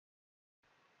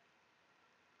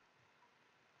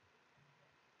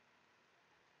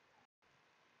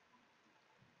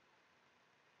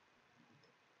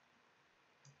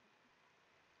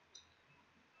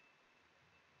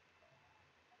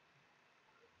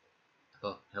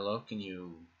Oh, hello. Can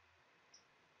you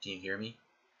hear me?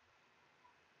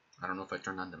 I don't know if I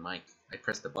turned on the mic. I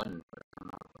pressed the button, but I'm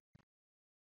not.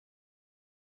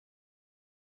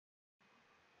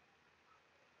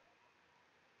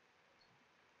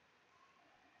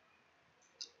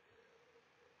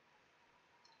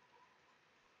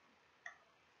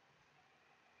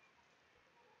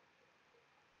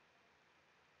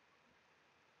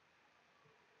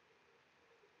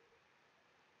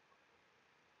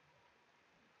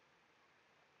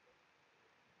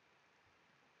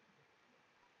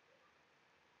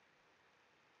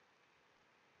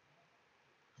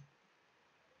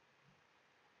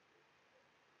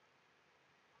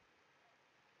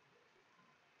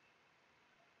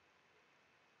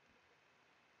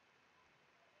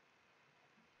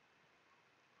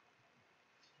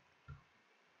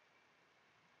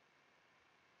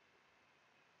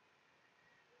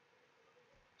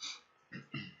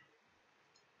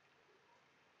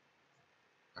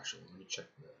 Actually, let me check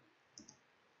the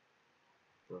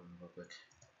program real quick.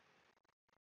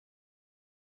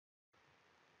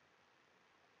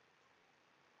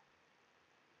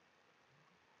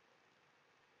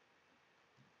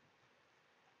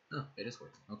 Oh, it is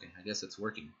working. Okay, I guess it's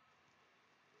working.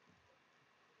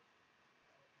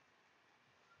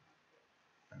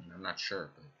 I mean, I'm not sure,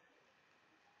 but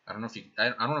I don't know if you. I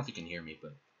don't know if you can hear me,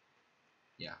 but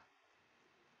yeah.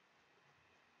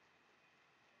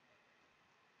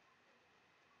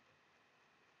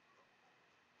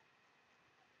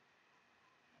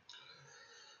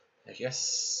 I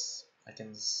guess I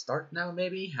can start now.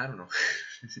 Maybe I don't know.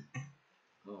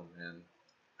 Oh man,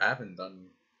 I haven't done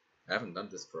I haven't done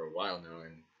this for a while now,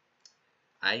 and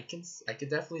I could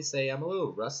definitely say I'm a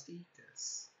little rusty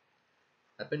because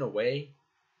I've been away.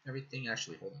 Everything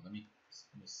actually. Hold on. Let me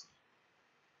see.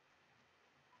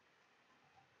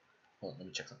 Hold on. Let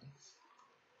me check something.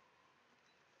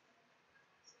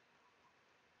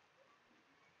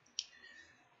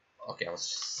 Okay, I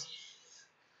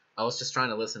was just trying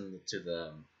to listen to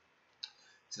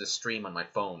the stream on my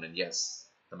phone, and yes,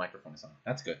 the microphone is on.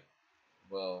 That's good.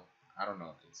 Well, I don't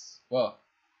know if it's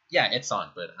yeah, it's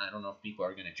on, but I don't know if people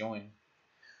are gonna join.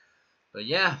 But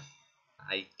yeah,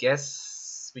 I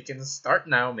guess we can start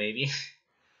now, maybe.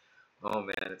 Oh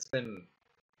man, it's been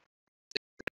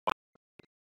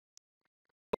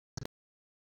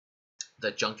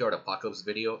the Junkyard Apocalypse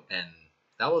video, and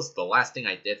that was the last thing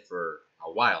I did for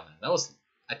a while. And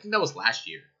I think that was last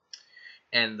year,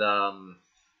 and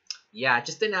yeah, I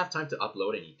just didn't have time to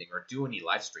upload anything or do any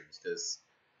live streams because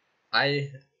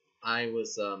I I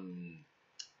was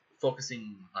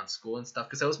focusing on school and stuff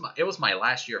because it was my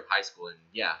last year of high school, and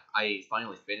yeah, I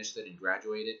finally finished it and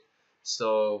graduated.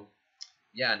 So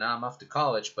yeah, now I'm off to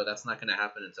college, but that's not gonna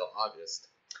happen until August.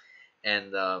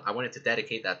 And I wanted to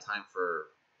dedicate that time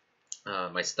for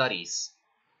my studies,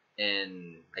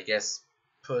 and I guess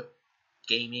put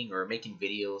gaming or making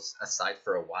videos aside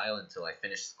for a while until I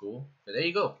finish school. But there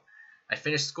you go, I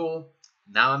finished school.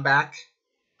 Now I'm back.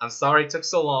 I'm sorry it took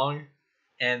so long.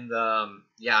 And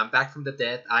yeah, I'm back from the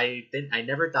dead. I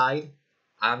never died.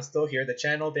 I'm still here. The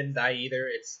channel didn't die either.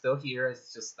 It's still here.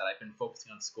 It's just that I've been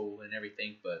focusing on school and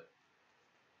everything. But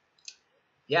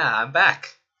yeah, I'm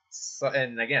back. So,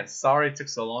 and again, sorry it took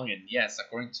so long. And yes,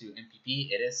 according to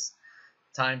MPP, it is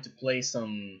time to play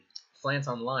some Flans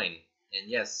online. And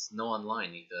yes, no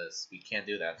online because we can't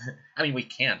do that. I mean, we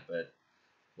can't, but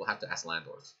we'll have to ask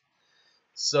landlords.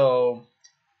 So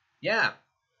yeah,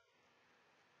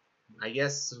 I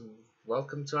guess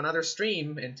welcome to another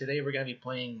stream. And today we're gonna be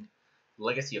playing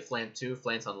Legacy of Flan 2,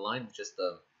 Flans Online, which is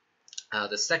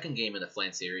the second game in the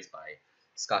Flan series by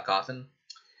Scott Cawthon.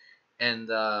 And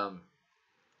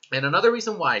another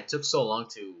reason why it took so long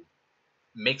to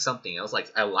make something else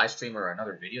like a live stream or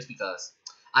another video is because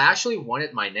I actually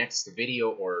wanted my next video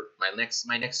or my next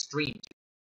stream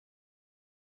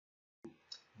to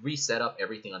reset up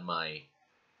everything on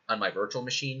my virtual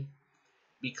machine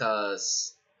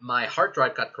because my hard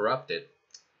drive got corrupted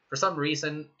for some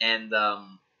reason, and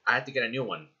I had to get a new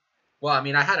one. Well, I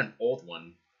mean, I had an old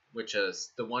one, which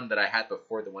is the one that I had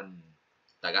before the one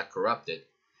that got corrupted,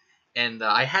 and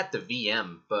I had the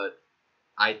VM, but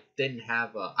I didn't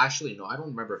have. Actually, no, I don't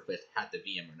remember if it had the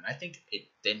VM or not. I think it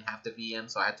didn't have the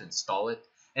VM, so I had to install it,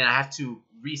 and I had to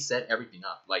reset everything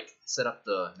up, like set up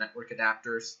the network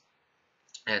adapters,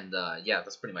 and yeah,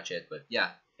 that's pretty much it. But yeah,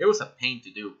 it was a pain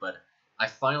to do, but I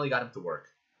finally got them to work.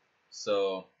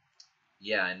 So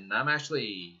yeah, and I'm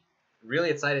actually really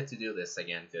excited to do this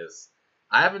again because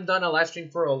I haven't done a live stream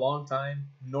for a long time,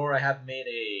 nor I have made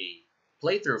a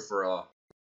playthrough for a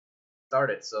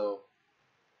started. So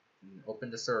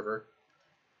open the server.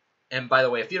 And by the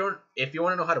way, if you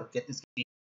want to know how to get this game,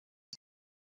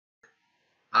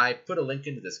 I put a link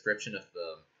in the description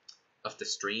of the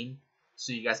stream,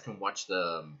 so you guys can watch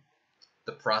the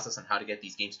process on how to get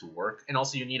these games to work. And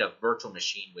also, you need a virtual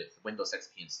machine with Windows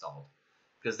XP installed,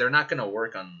 because they're not gonna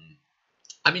work on.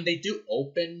 I mean, they do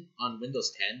open on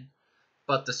Windows 10,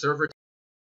 but the server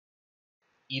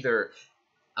either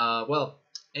well,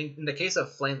 in the case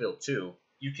of Flanville 2,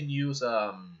 you can use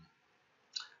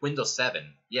Windows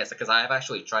 7. Yes, because I have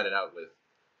actually tried it out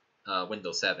with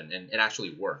Windows 7, and it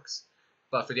actually works.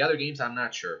 But for the other games, I'm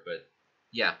not sure. But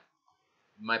yeah,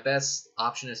 my best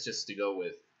option is just to go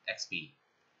with XP.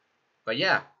 But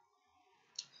yeah,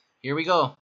 here we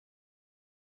go.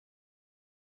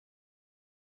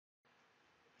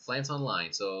 Flans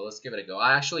Online. So let's give it a go.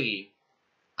 I actually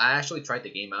tried the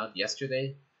game out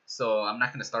yesterday, so I'm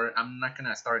not gonna start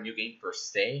a new game per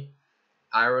se.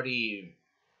 I already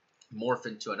morphed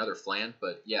into another Flan,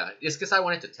 but yeah, it's because I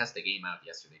wanted to test the game out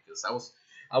yesterday, because I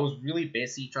was really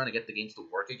busy trying to get the games to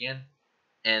work again,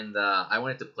 and I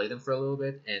wanted to play them for a little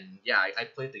bit, and yeah, I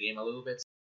played the game a little bit.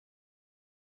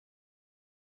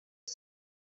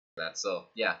 So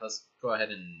yeah, let's go ahead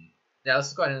and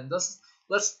let's cut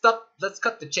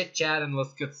the chit chat and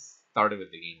let's get started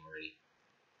with the game already.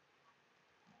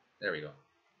 There we go.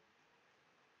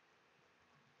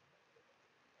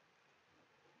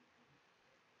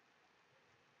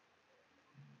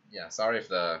 Yeah, sorry if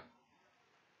the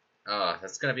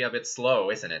that's gonna be a bit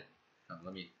slow, isn't it?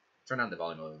 Let me turn down the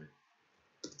volume a little bit.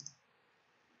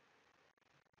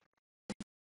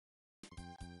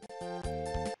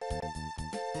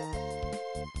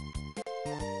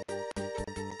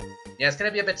 Yeah, it's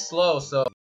gonna be a bit slow, so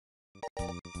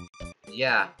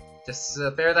yeah, just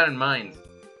bear that in mind.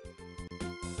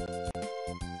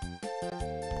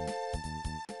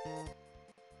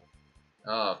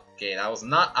 Okay, I was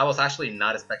actually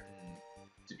not expecting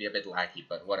to be a bit laggy,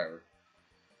 but whatever.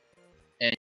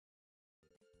 And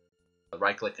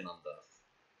right clicking on the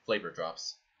flavor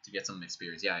drops to get some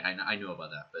experience. Yeah, I knew about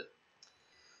that, but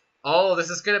oh, this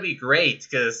is gonna be great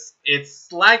because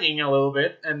it's lagging a little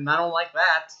bit, and I don't like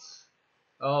that.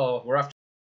 Oh, we're off.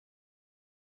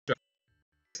 So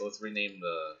let's rename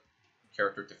the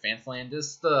character to Fanflan.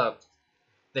 This the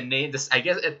name. This I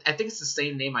guess I think it's the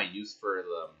same name I used for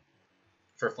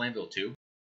Flanville 2.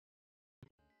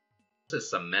 This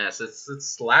is a mess.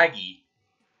 It's laggy.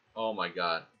 Oh my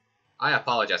god. I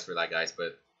apologize for that, guys,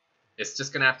 but it's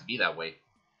just gonna have to be that way,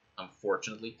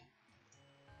 unfortunately.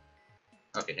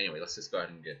 Okay, anyway, let's just go ahead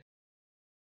and get.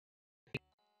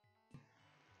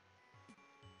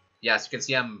 Yeah, as you can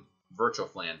see, I'm virtual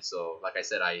Flan, so like I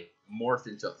said, I morphed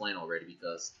into a Flan already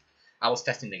because I was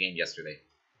testing the game yesterday.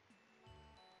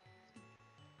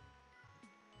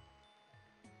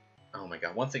 Oh my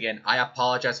god, once again, I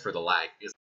apologize for the lag.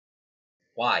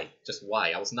 Why? Just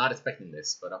why? I was not expecting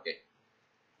this, but okay.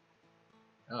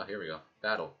 Oh, here we go.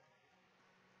 Battle.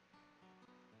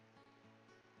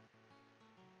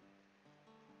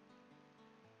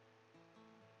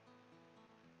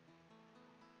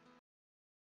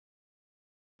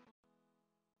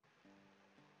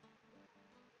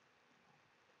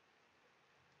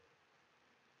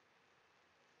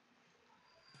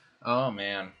 Oh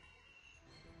man.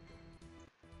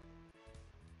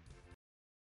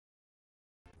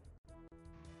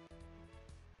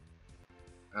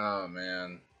 Oh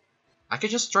man. I could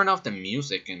just turn off the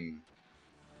music and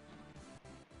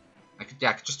I could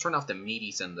just turn off the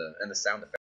MIDIs and the sound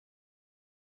effects.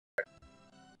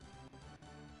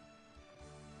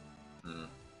 Hmm.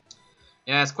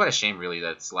 Yeah, it's quite a shame really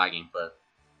that it's lagging, but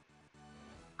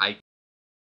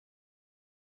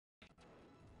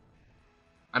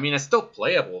I mean it's still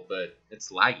playable, but it's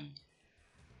laggy.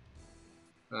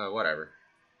 Whatever.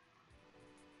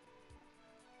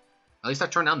 At least I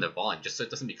turned down the volume just so it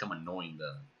doesn't become annoying,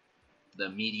 the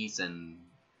MIDIs and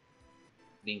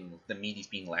the MIDIs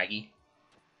being laggy.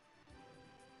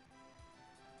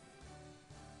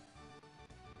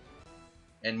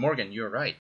 And Morgan, you're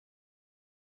right.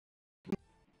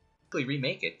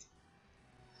 Remake it.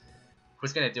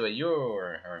 Who's gonna do it, you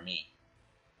or me?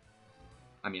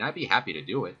 I mean, I'd be happy to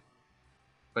do it,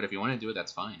 but if you want to do it,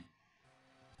 that's fine.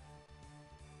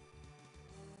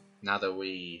 Now that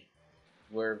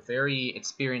we're very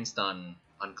experienced on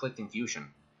clicked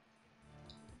infusion.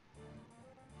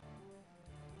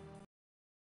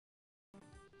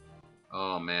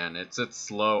 Oh man, it's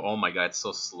slow. Oh my god, it's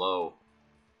so slow.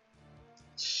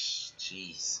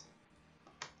 Jeez.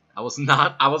 I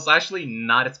was actually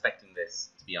not expecting this,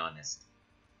 to be honest.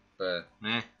 But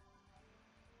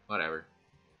whatever.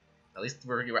 At least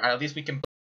we can.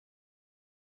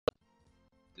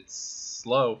 It's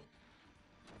slow.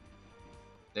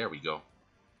 There we go.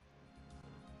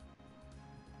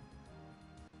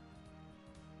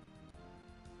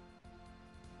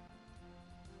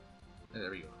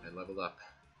 There we go. I leveled up.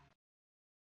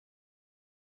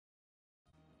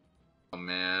 Oh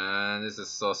man, this is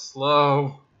so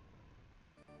slow.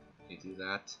 Okay, do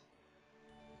that.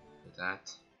 Do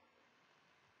that.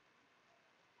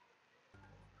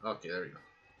 Okay, there we go.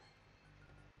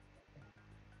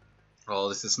 Oh,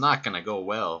 this is not gonna go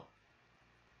well.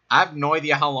 I have no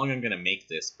idea how long I'm gonna make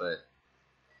this, but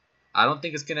I don't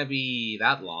think it's gonna be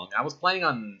that long. I was planning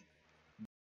on...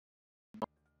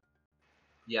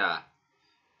 Yeah.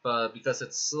 But because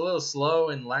it's a little slow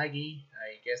and laggy,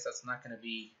 I guess that's not gonna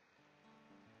be...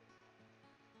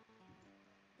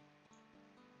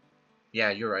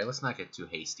 Yeah, you're right. Let's not get too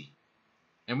hasty.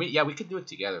 And we could do it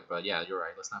together, but yeah, you're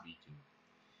right. Let's not be too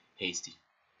hasty.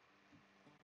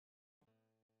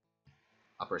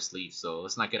 Up our sleeves, so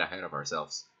let's not get ahead of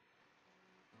ourselves.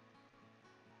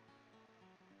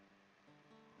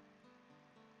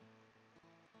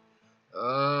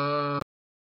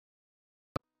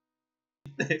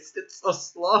 It's so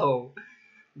slow.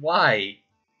 Why?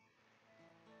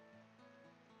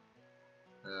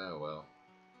 Oh well.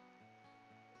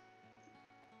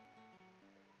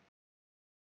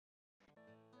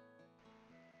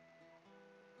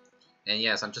 And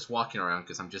yes, I'm just walking around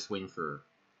because I'm just waiting for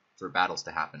battles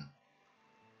to happen.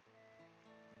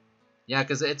 Yeah,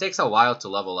 because it takes a while to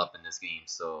level up in this game,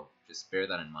 so just bear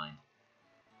that in mind.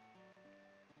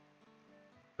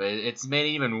 But it's made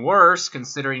it even worse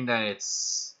considering that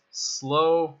it's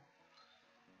slow.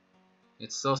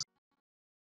 It's so...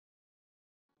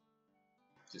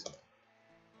 Excuse me.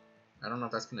 I don't know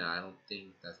if that's gonna... I don't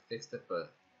think that fixed it,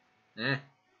 but...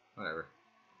 whatever.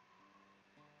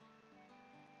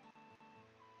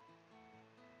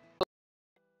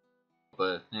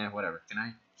 But, whatever. Can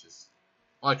I just...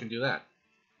 Oh, I can do that.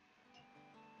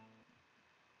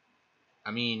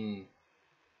 I mean...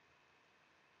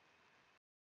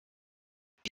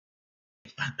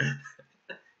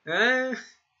 eh?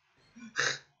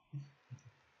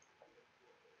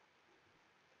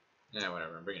 Yeah,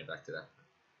 whatever. I'm bringing it back to that.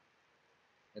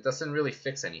 It doesn't really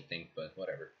fix anything, but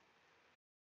whatever.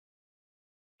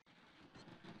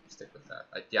 Stick with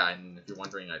that. Yeah, and if you're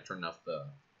wondering, I turned off the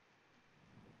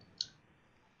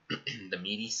the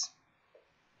meaties.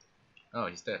 Oh,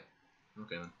 he's dead.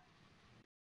 Okay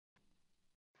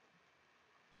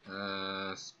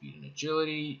then. Speed and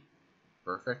agility.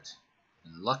 Perfect.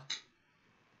 And luck.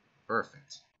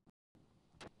 Perfect.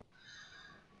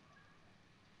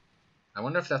 I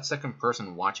wonder if that second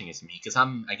person watching is me, because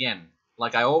I'm, again,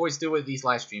 like I always do with these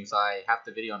live streams, I have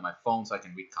the video on my phone so I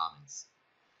can read comments.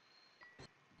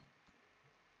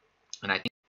 And I think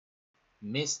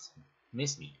missed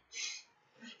me.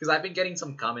 Because I've been getting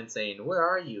some comments saying, where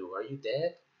are you? Are you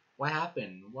dead? What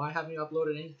happened? Why haven't you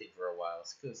uploaded anything for a while?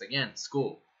 It's because, again,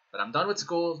 school. But I'm done with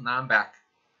school, now I'm back.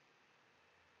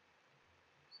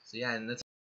 So yeah, and that's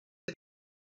the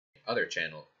other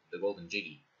channel, the Golden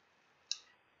Jiggy.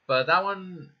 But that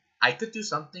one, I could do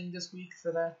something this week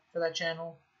for that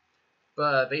channel.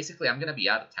 But basically, I'm gonna be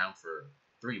out of town for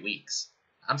 3 weeks.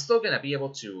 I'm still gonna be able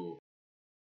to...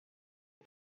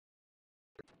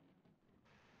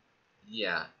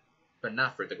 Yeah, but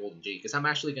not for the Golden Jiggy, because I'm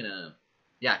actually gonna...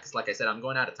 Yeah, because like I said, I'm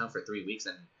going out of town for 3 weeks,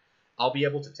 and I'll be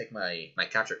able to take my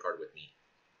capture card with me.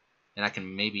 And I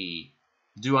can maybe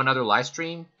do another live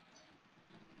stream.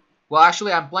 Well,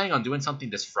 actually, I'm planning on doing something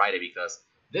this Friday, because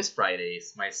this Friday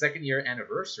is my 2nd year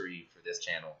anniversary for this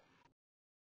channel.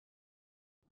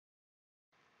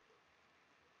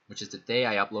 Which is the day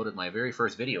I uploaded my very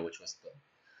first video, which was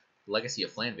the Legacy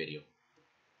of Flan video.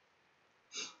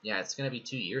 Yeah, it's gonna be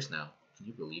 2 years now. Can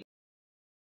you believe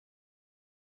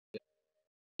it?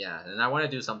 Yeah, and I want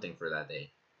to do something for that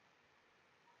day.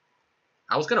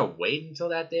 I was gonna wait until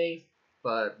that day,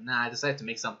 but nah, I decided to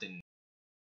make something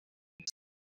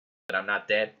that I'm not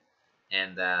dead,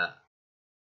 and I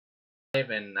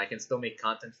can still make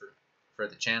content for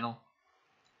the channel.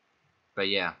 But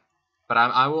yeah, but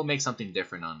I will make something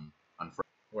different on Friday,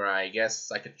 where I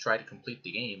guess I could try to complete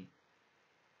the game,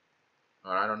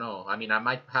 or I don't know. I mean, I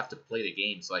might have to play the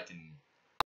game so I can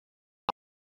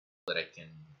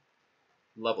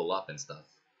level up and stuff.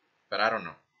 But I don't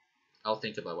know. I'll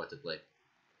think about what to play.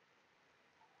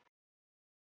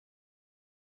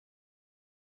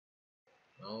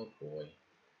 Oh boy.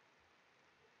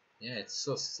 Yeah, it's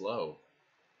so slow.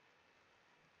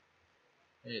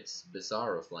 It's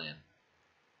Bizarro Flan.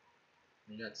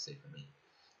 What you got to say for me?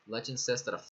 Legend says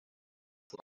that a...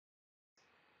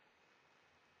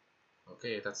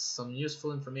 Okay, that's some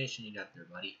useful information you got there,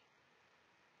 buddy.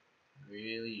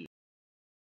 Really useful.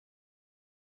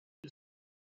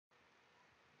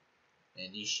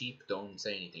 And these sheep don't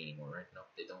say anything anymore, right? No,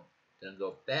 they don't. They don't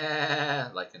go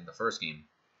bah like in the first game.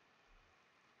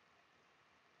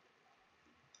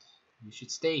 You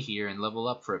should stay here and level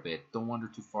up for a bit. Don't wander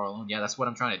too far alone. Yeah, that's what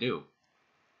I'm trying to do.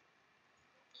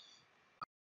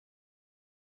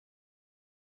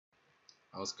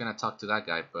 I was gonna talk to that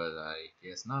guy, but I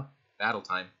guess not. Battle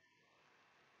time.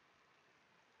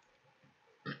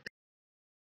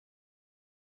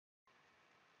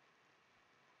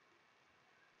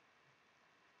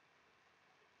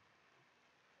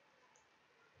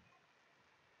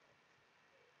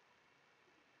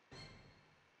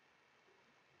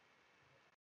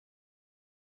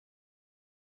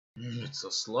 It's so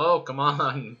slow. Come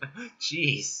on.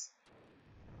 Jeez.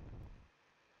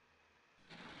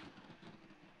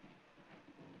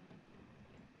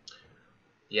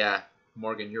 Yeah,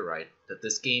 Morgan, you're right. That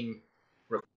this game.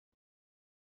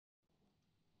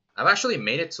 I've actually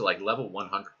made it to like level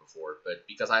 100 before, but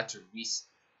because I had to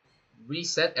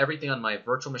reset everything on my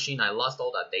virtual machine, I lost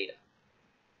all that data.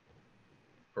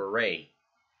 Hooray.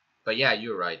 But yeah,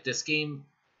 you're right. This game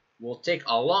will take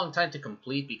a long time to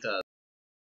complete because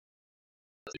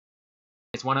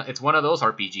it's one of those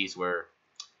RPGs where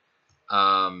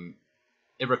um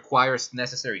it requires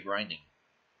necessary grinding.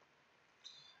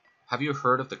 Have you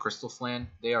heard of the Crystal Flan?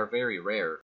 They are very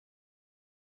rare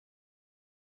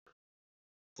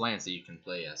Flans that you can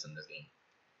play as in this game.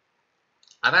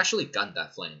 I've actually gotten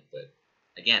that Flan, but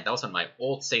again, that was on my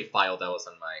old save file that was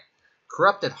on my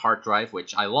corrupted hard drive,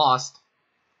 which I lost,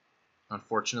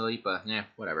 unfortunately, but yeah,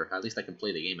 whatever. At least I can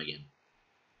play the game again.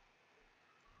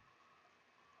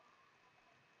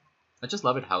 I just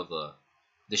love it how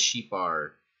the sheep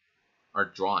are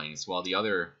drawings, while the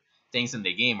other things in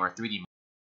the game are 3D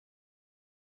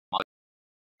models.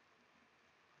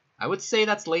 I would say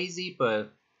that's lazy,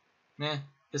 but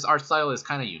his art style is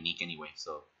kind of unique anyway,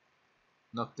 so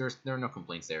no, there are no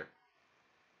complaints there.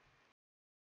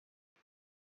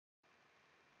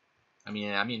 I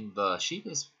mean the sheep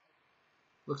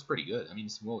looks pretty good. I mean,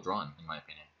 it's well drawn in my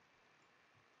opinion.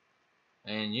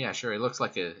 And yeah, sure,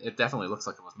 it definitely looks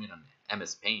like it was made on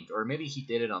MS Paint, or maybe he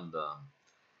did it on the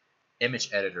image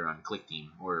editor on ClickTeam,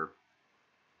 or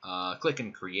Click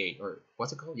and Create, or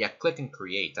what's it called? Yeah, Click and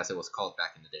Create, as it was called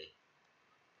back in the day.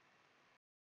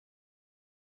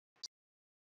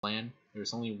 Plan.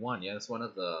 There's only one. Yeah, it's one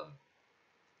of the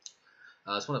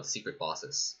secret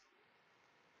bosses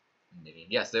in the game.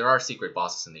 Yes, there are secret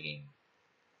bosses in the game.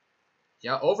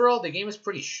 Yeah, overall the game is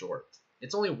pretty short.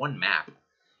 It's only one map,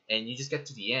 and you just get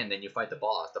to the end and you fight the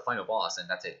final boss, and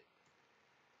that's it.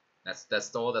 That's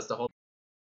the whole.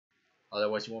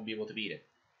 Otherwise, you won't be able to beat it.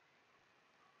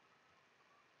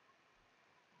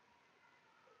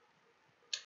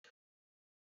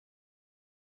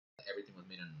 Everything was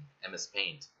made on MS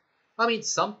Paint. I mean,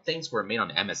 some things were made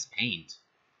on MS Paint,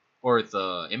 or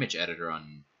the image editor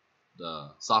on the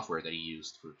software that he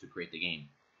used to create the game.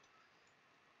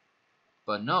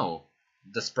 But no,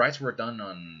 the sprites were done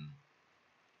on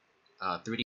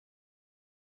 3D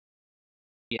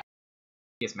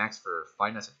PS Max for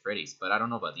Five Nights at Freddy's, but I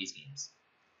don't know about these games.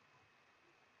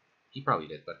 He probably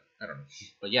did, but I don't know.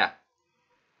 But yeah,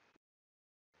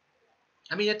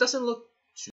 I mean, it doesn't look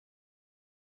too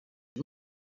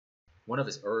one of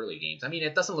his early games. I mean,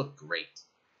 it doesn't look great.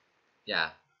 Yeah,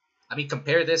 I mean,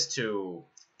 compare this to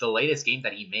the latest game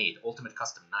that he made, Ultimate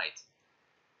Custom Night.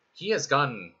 He has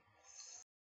gone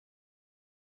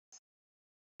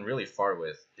really far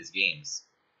with his games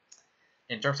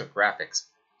in terms of graphics.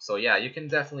 So yeah, you can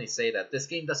definitely say that this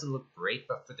game doesn't look great,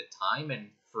 but for the time and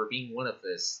for being one of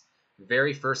his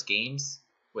very first games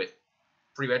with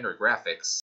pre-rendered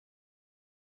graphics,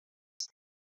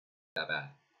 that bad.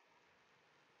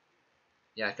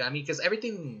 Yeah, I mean, because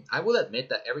everything, I will admit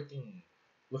that everything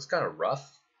looks kind of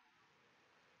rough,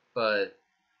 but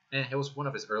it was one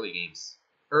of his early games.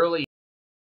 Early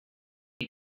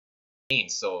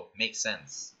games, so makes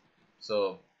sense.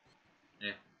 So,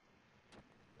 yeah.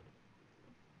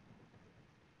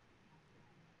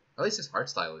 At least his art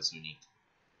style is unique.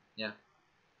 Yeah.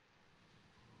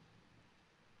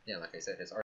 Yeah, like I said,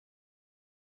 his art.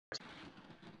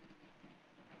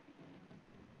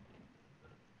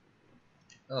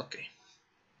 Okay.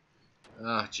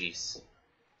 Oh, jeez.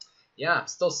 Yeah, I'm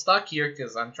still stuck here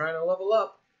because I'm trying to level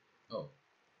up. Oh,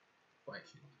 why?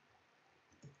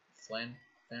 Flan,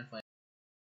 Flan.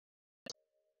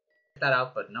 Get that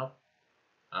out, but nope.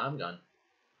 I'm gone.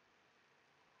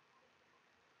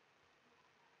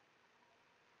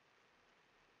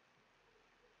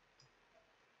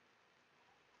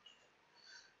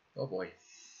 Oh boy.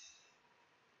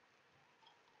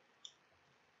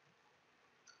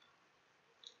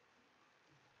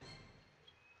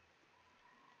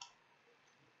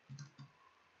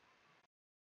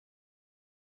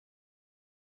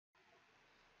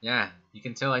 Yeah, you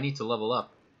can tell I need to level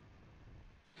up.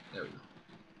 There we go.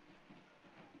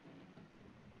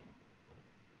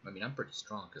 I mean, I'm pretty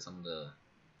strong because I'm the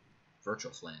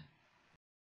virtual Flan.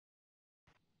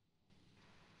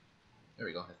 There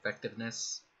we go.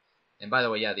 Effectiveness. And by the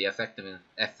way, yeah, the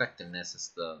effectiveness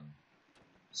is the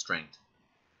strength.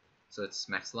 So it's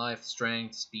max life,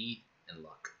 strength, speed, and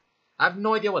luck. I have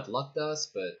no idea what luck does,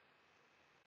 but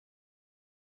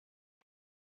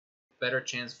better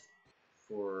chance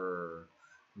for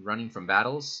running from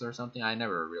battles or something. I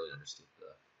never really understood the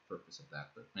purpose of that,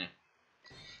 but eh.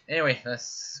 Anyway,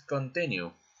 let's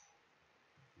continue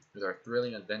with our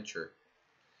thrilling adventure.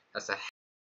 That's a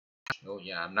oh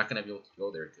yeah, I'm not gonna be able to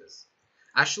go there because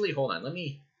actually, hold on. Let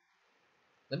me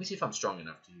see if I'm strong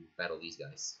enough to battle these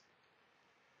guys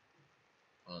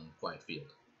on quiet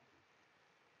field.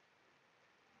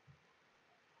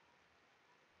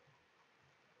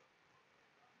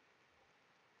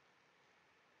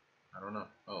 I don't know.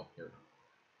 Oh, here we go.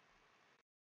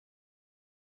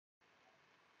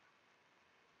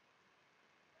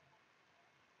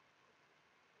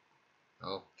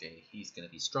 Okay, he's gonna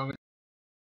be stronger.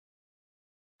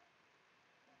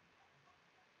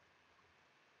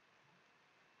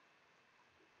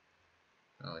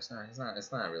 Oh, it's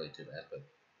not really too bad, but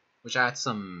wish I had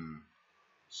some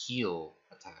heal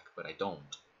attack, but I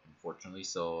don't, unfortunately.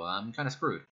 So I'm kind of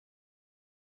screwed.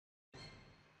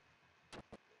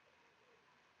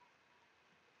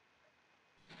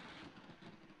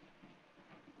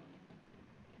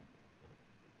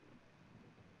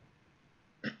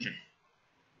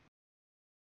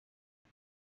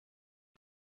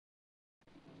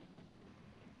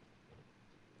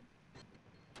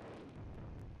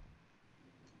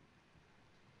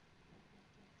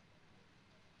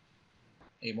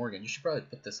 Hey Morgan, you should probably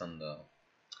put this on the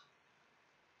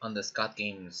Scott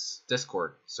Games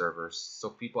Discord servers,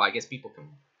 so people, I guess people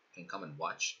can come and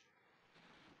watch.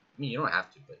 I mean, you don't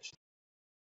have to, but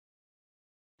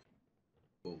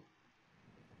cool.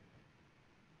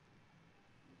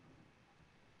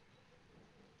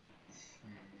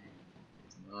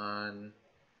 Come on.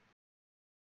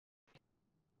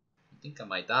 I think I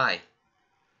might die.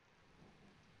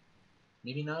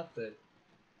 Maybe not, but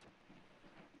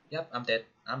yep, I'm dead.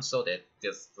 I'm so dead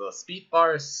because the speed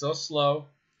bar is so slow.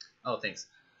 Oh, thanks.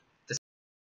 This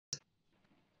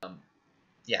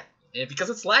yeah,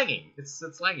 because it's lagging. It's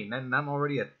lagging, and I'm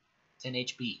already at 10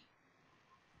 HP.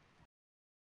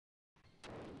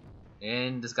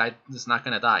 And this guy is not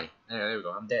gonna die. There we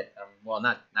go. I'm dead. Well,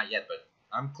 not yet, but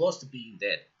I'm close to being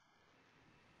dead.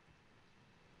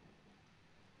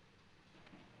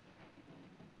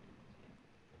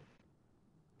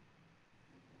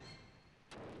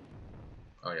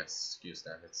 Oh yes, excuse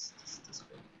that. It's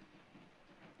Discord.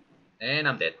 And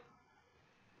I'm dead.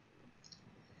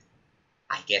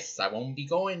 I guess I won't be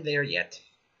going there yet.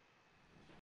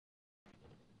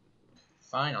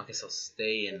 Fine, I guess I'll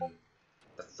stay in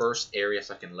the first area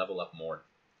so I can level up more.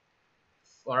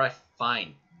 Alright,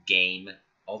 fine. Game.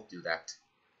 I'll do that.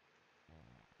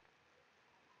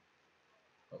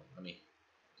 Oh, let me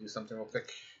do something real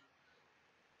quick.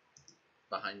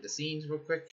 Behind the scenes real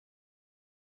quick.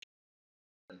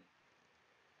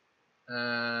 That's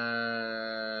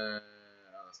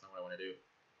not what I want to do.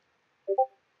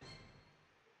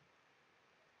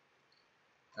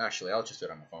 Actually, I'll just do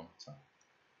it on my phone. So,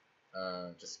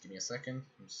 just give me a second.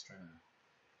 I'm just trying to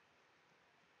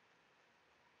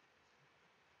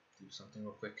do something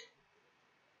real quick.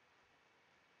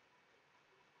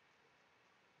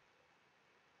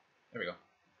 There we go.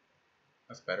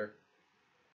 That's better.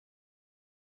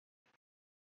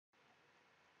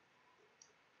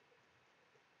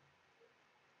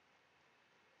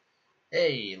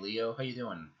 Hey, Leo, how you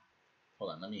doing?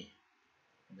 Hold on, let me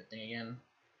open the thing again.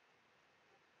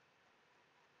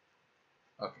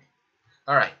 Okay.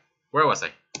 Alright, where was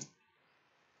I?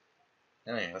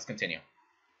 Anyway, let's continue.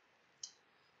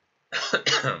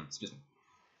 Excuse me.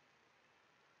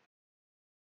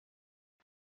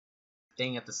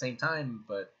 Thing at the same time,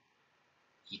 but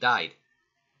he died.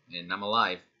 And I'm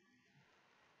alive.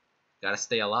 Gotta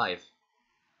stay alive.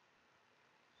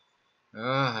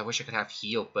 I wish I could have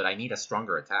heal, but I need a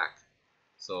stronger attack.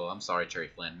 So I'm sorry, Cherry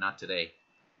Flynn, not today.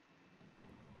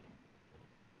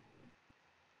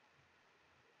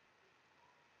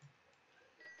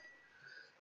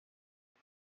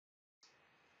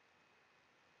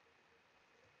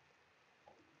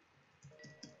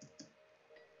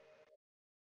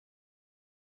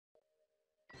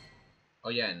 Oh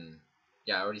yeah, and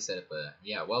yeah, I already said it, but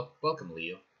yeah, welcome,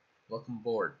 Leo. Welcome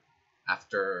aboard.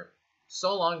 After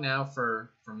so long now from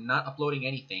not uploading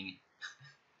anything,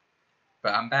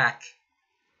 but I'm back.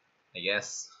 I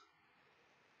guess.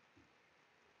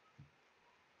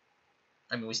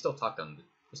 I mean, we still talk on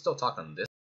this.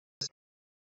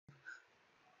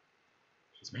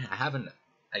 'Cause, man, I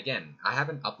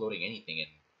haven't uploading anything in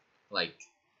like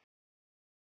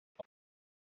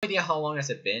no idea how long has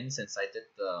it been since I did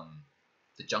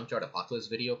the Junkyard Apocalypse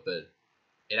video, but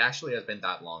it actually has been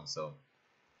that long. So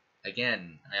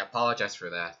again, I apologize for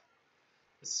that.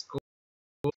 The school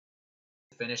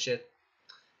finish it.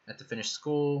 I had to finish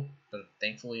school, but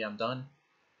thankfully I'm done.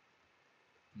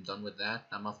 I'm done with that.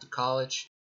 I'm off to college.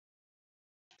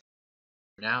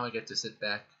 Now I get to sit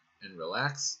back and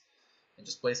relax and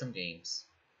just play some games.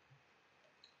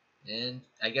 And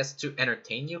I guess to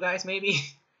entertain you guys, maybe.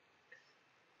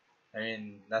 I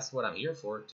mean, that's what I'm here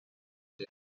for.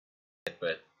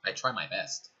 But I try my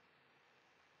best.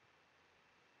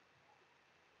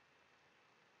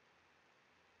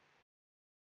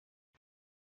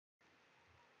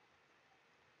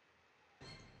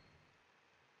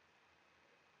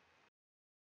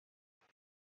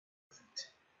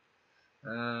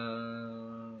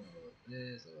 All of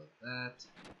this, all of that.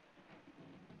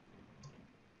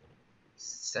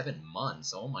 7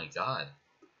 months. Oh my god.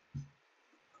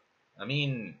 I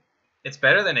mean, it's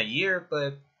better than a year,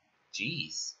 but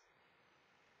jeez.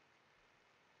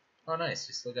 Oh, nice.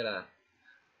 You still got a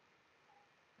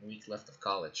week left of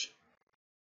college.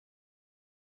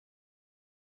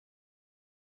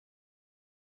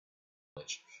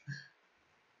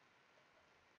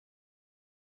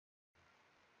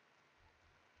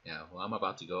 Yeah, well, I'm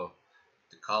about to go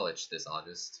to college this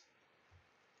August.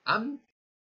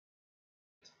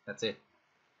 That's it.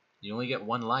 You only get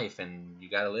one life, and you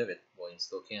gotta live it while you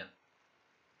still can.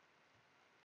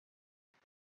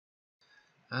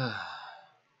 Oh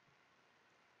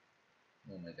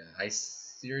my god, I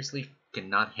seriously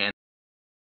cannot handle.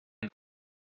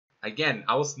 Again,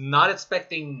 I was not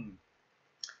expecting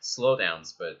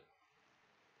slowdowns, but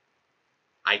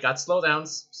I got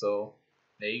slowdowns, so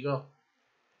there you go.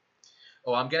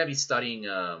 Oh, I'm gonna be studying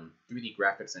 3D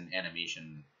graphics and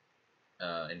animation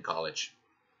in college.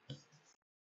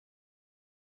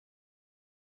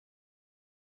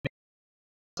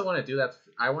 I also want to do that.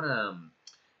 I want to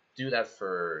do that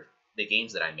for the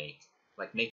games that I make.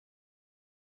 Like make.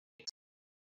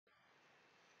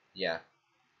 Yeah,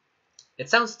 it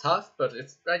sounds tough, but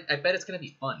I bet it's gonna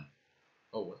be fun.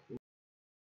 Oh,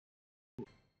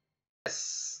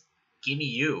 yes, give me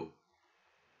you.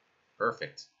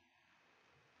 Perfect.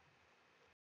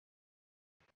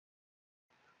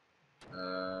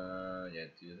 Yeah,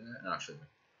 do that. No, actually,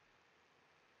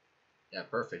 yeah,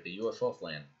 perfect. The UFO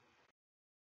Flan.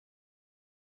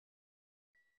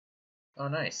 Oh,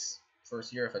 nice.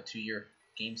 First year of a 2-year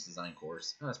games design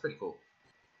course. Oh, that's pretty cool.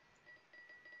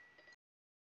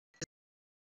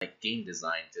 Like game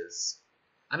design, because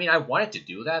I mean, I wanted to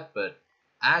do that, but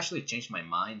I actually changed my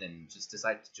mind and just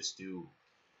decided to just do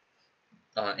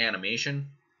animation.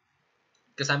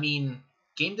 Because I mean,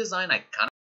 game design, I kind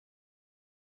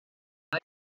of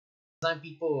design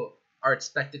people are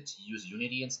expected to use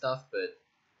Unity and stuff, but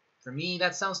for me,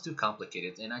 that sounds too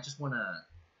complicated, and I just want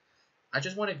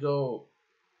to go,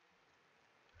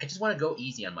 I just want to go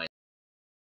easy on my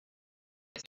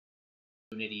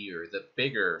Unity or the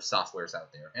bigger softwares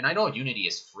out there. And I know Unity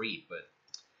is free, but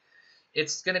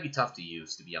it's gonna be tough to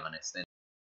use, to be honest, and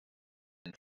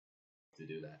to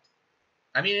do that.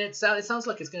 I mean, it sounds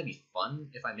like it's gonna be fun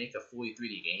if I make a fully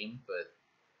 3D game, but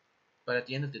at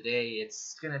the end of the day,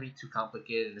 it's gonna be too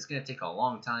complicated and it's gonna take a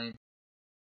long time.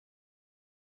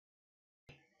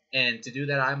 And to do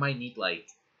that, I might need like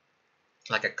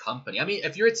a company. I mean,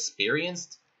 if you're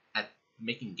experienced at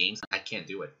making games, I can't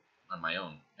do it on my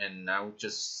own, and I'll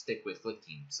just stick with Click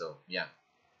Team. So yeah,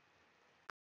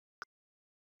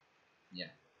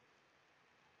 yeah.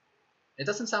 It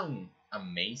doesn't sound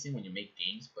amazing when you make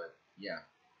games, but yeah,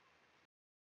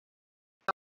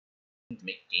 to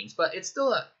make games, but it's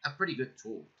still a pretty good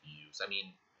tool to use. I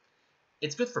mean,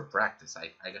 it's good for practice.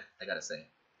 I gotta say,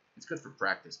 it's good for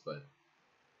practice, but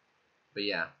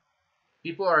yeah,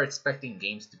 people are expecting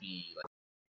games to be like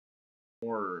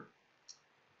more.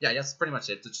 Yeah, that's pretty much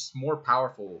it. It's just more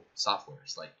powerful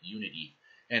softwares like Unity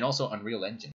and also Unreal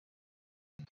Engine.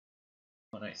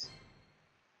 Oh, nice.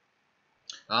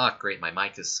 Ah, great. My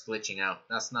mic is glitching out.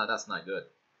 That's not good.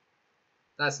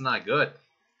 That's not good.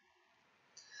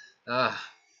 Uh,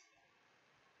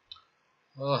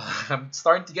 oh, I'm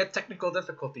starting to get technical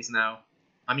difficulties now.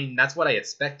 I mean, that's what I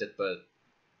expected, but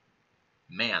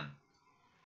man.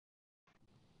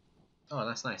 Oh,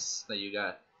 that's nice that you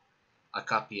got a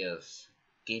copy of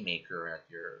Game Maker at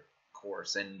your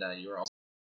course, and you're also.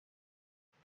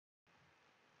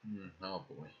 Oh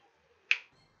boy.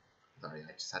 Sorry,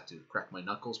 I just had to crack my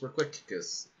knuckles real quick,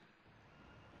 because...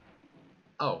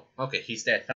 Oh, okay, he's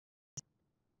dead.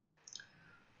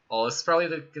 Oh, this is probably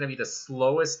gonna be the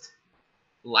slowest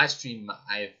live stream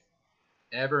I've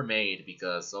ever made,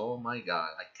 because, oh my god,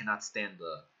 I cannot stand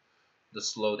the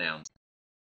slowdowns.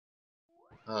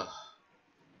 Ugh.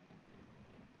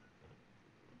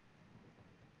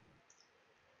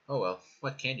 Oh well,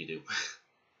 what can you do?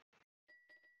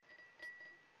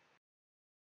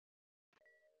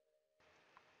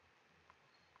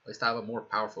 At least I have a more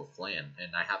powerful Flan,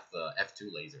 and I have the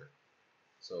F2 laser.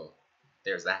 So,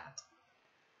 there's that.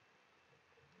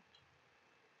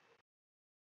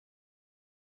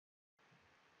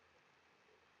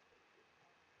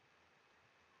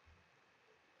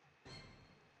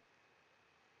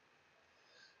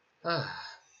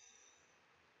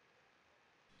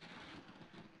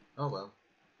 Oh well.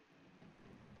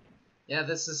 Yeah,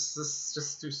 this is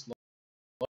just too slow.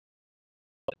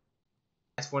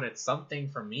 That's when it's something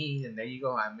for me, and there you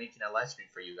go. I'm making a live stream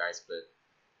for you guys, but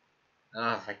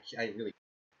I really.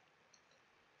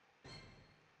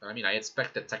 I mean, I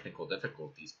expected technical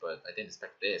difficulties, but I didn't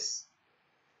expect this.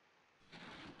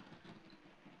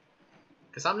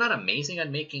 Because I'm not amazing at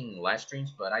making live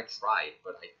streams, but I tried.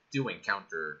 But I do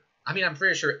encounter. I mean, I'm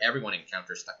pretty sure everyone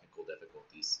encounters technical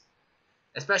difficulties,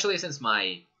 especially since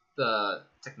the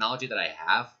technology that I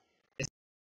have is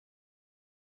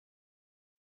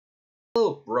a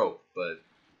little broke. But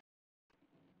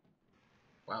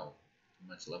wow, too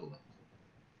much level up.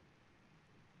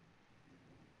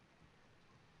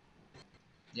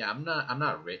 Yeah, I'm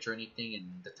not rich or anything,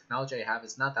 and the technology I have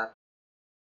is not that.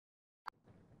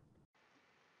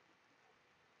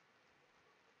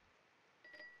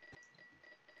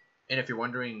 And if you're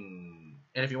wondering,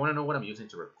 and if you want to know what I'm using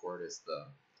to record, is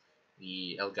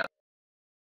the Elgato,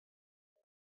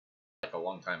 like a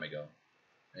long time ago,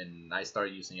 and I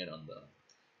started using it on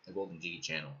the Golden Jiggy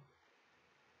channel.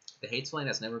 The Hates line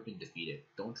has never been defeated.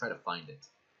 Don't try to find it.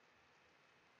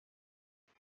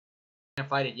 I can't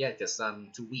fight it yet because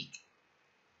I'm too weak,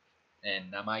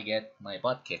 and I might get my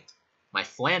butt kicked, my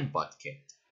Flan butt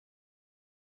kicked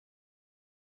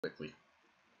quickly.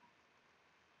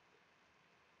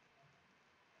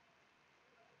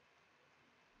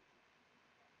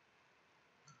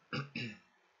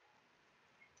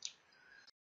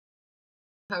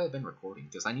 How have I been recording?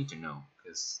 Because I need to know.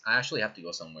 Because I actually have to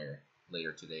go somewhere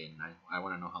later today, and I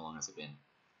want to know how long has it been.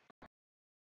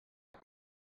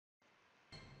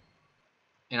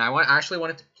 And I actually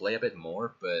wanted to play a bit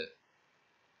more, but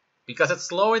because it's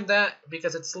slowing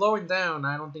down,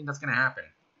 I don't think that's gonna happen,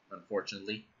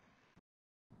 unfortunately.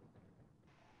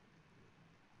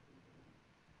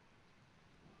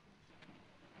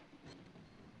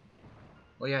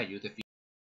 Oh yeah, you defeat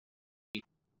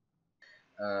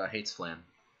hates Flan.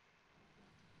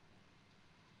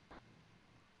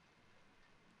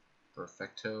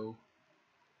 Perfecto.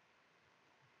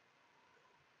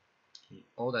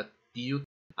 Oh, that you.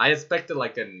 I expected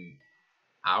like an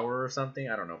hour or something.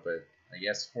 I don't know, but I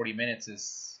guess 40 minutes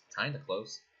is kind of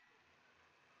close.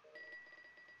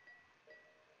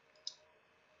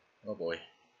 Oh boy.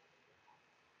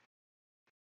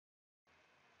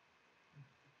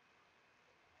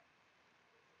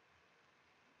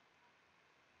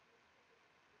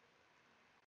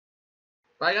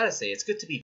 But I gotta say, it's good to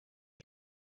be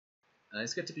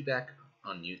back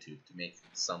on YouTube to make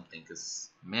something.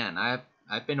 Cause man,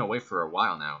 I've been away for a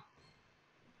while now.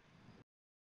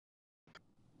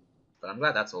 But I'm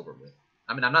glad that's over with.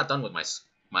 I mean, I'm not done with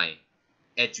my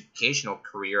educational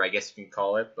career, I guess you can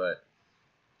call it, but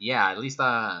yeah, at least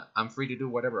I'm free to do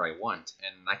whatever I want,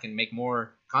 and I can make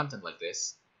more content like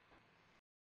this.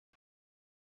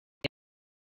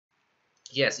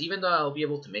 Yes, even though I'll be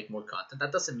able to make more content,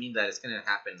 that doesn't mean that it's gonna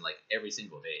happen like every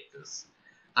single day, because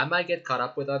I might get caught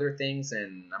up with other things,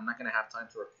 and I'm not gonna have time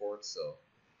to record. So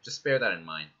just bear that in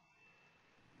mind.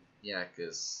 Yeah,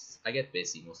 because I get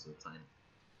busy most of the time.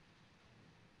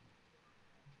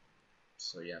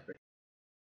 So yeah.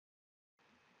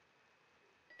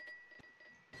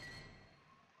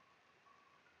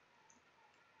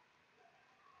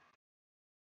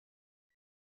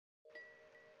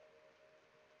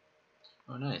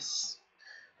 Oh, nice.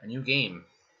 A new game.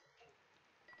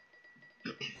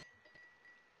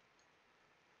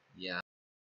 Yeah.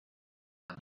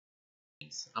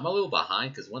 I'm a little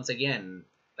behind because once again,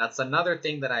 that's another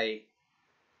thing that I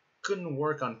couldn't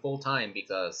work on full time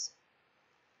because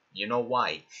you know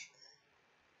why.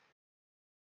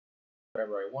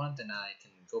 Whatever I want, and I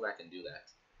can go back and do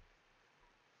that.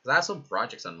 'Cause I have some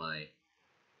projects on my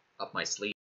up my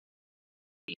sleeve.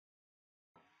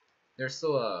 They're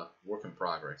still a work in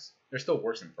progress. They're still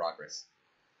works in progress.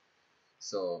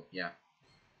 So yeah,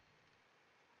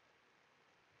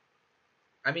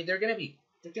 I mean they're gonna be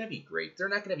great. They're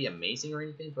not gonna be amazing or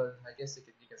anything, but I guess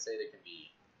you can say they can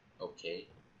be okay.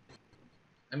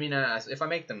 I mean, if I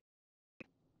make them,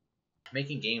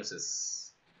 making games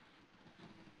is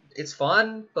it's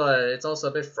fun, but it's also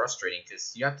a bit frustrating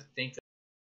because you have to think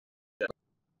of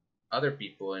other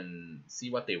people and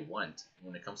see what they want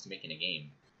when it comes to making a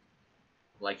game.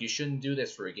 Like you shouldn't do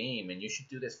this for a game, and you should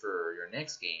do this for your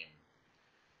next game.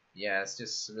 Yeah, it's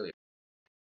just really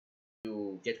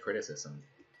you get criticism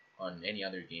on any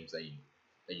other games that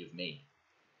you've made.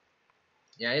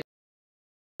 Yeah, it's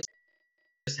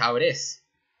just how it is,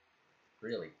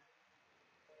 really.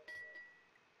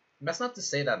 That's not to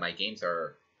say that my games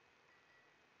are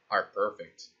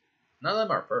perfect. None of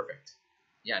them are perfect.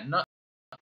 Yeah, not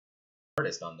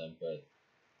artist on them, but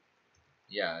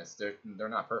yeah, they're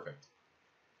not perfect.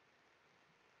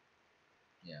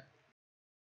 Yeah.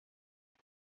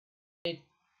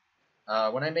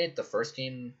 When I made the first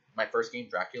game, my first game,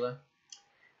 Dracula,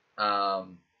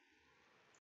 um,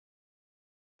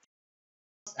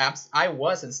 I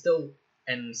was and still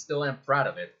am proud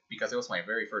of it because it was my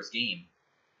very first game.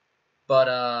 But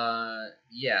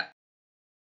yeah,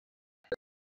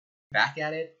 back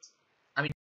at it, I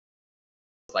mean,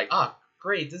 it's like, oh,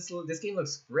 great, this game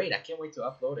looks great. I can't wait to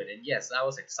upload it. And yes, I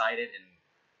was excited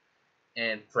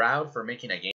and proud for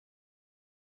making a game.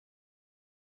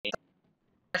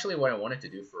 Actually, what I wanted to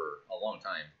do for a long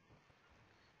time,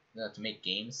 to make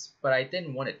games, but I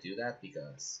didn't want to do that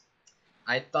because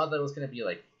I thought that it was gonna be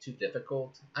like too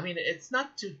difficult. I mean, it's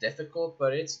not too difficult,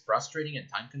 but it's frustrating and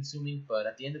time consuming. But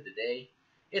at the end of the day,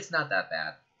 it's not that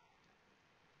bad.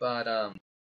 But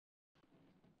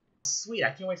sweet,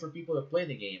 I can't wait for people to play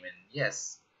the game. And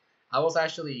yes, I was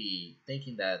actually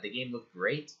thinking that the game looked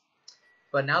great,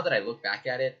 but now that I look back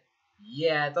at it,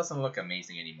 yeah, it doesn't look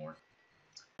amazing anymore.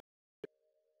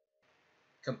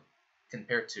 Com-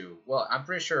 Compared to, well, I'm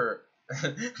pretty sure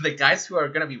the guys who are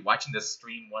gonna be watching this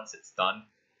stream once it's done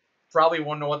probably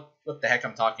won't know what the heck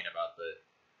I'm talking about, but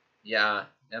yeah,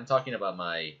 I'm talking about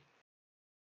my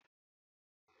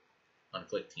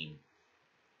Unclick team.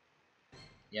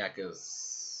 Yeah,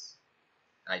 because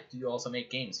I do also make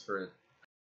games for.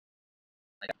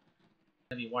 I'm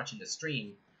gonna be watching the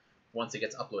stream once it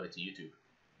gets uploaded to YouTube.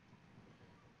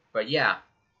 But yeah,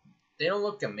 they don't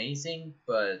look amazing,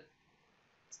 but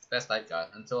it's the best I've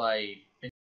got until I.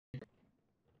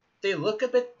 They look a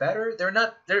bit better. They're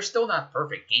not. They're still not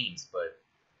perfect games, but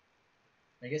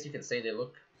I guess you can say they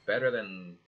look better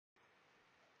than.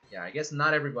 Yeah, I guess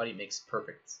not everybody makes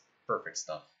perfect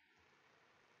stuff,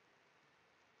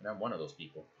 and I'm one of those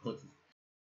people.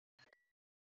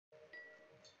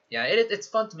 Yeah, it's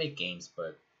fun to make games,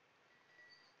 but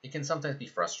it can sometimes be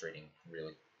frustrating,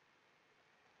 really.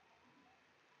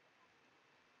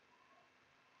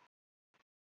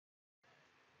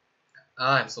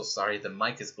 Ah, I'm so sorry. The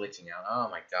mic is glitching out. Oh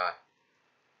my god.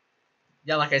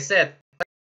 Yeah, like I said,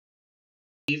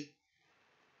 it's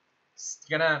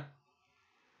gonna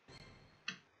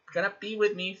be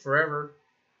with me forever.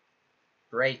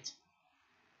 Great,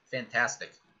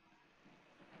 fantastic.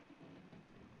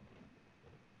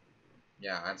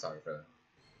 Yeah, I'm sorry for that.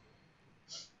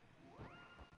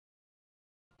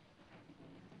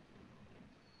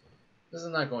 This is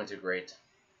not going too great.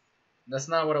 That's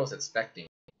not what I was expecting.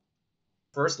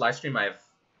 First live stream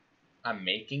I'm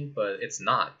making, but it's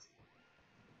not.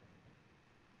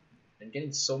 I'm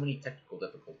getting so many technical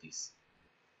difficulties.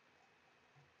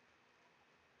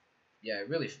 Yeah, it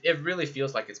really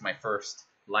feels like it's my first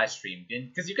live stream,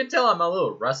 because you can tell I'm a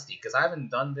little rusty because I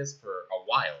haven't done this for a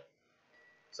while.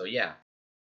 So yeah.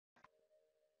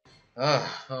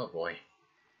 Oh boy.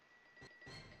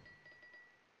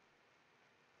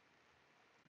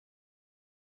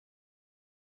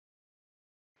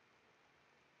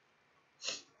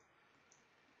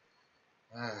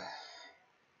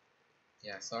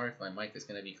 Yeah, sorry if my mic is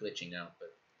gonna be glitching out,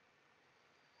 but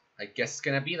I guess it's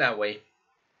gonna be that way.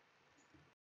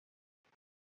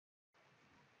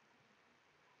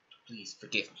 Please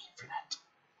forgive me for that.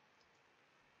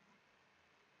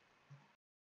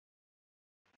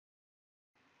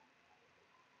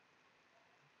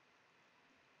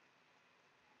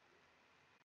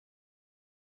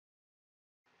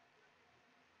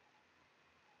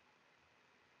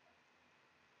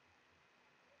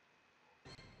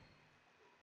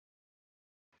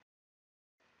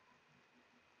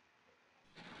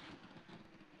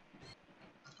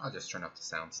 I'll just turn up the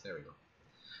sounds. There we go.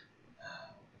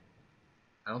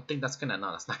 I don't think that's gonna.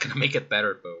 No, that's not gonna make it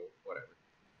better, but whatever.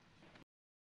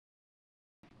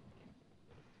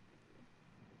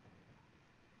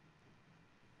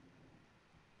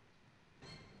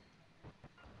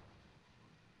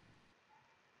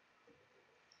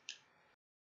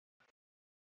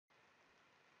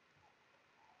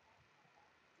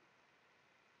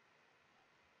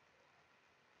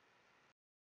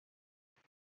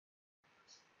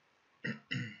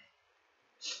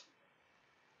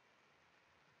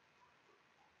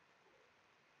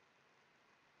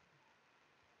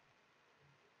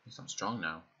 least I'm strong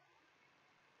now.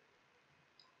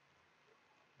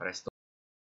 But I still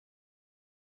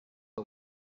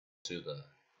to the...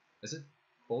 Is it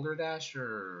Boulder Dash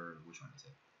or which one is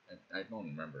it? I don't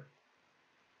remember.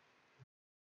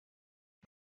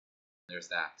 There's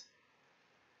that.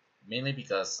 Mainly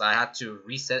because I had to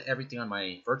reset everything on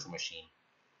my virtual machine.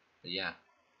 But yeah.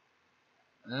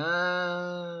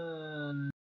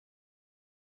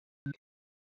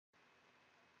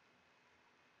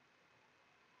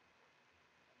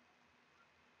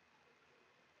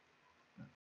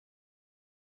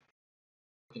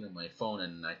 Looking at my phone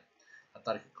and I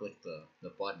thought I could click the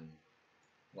button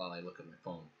while I look at my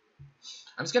phone.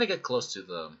 I'm just gonna get close to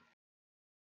the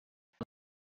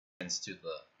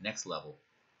next level.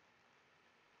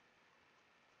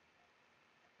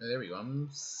 There we go. I'm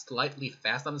slightly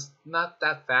fast. I'm not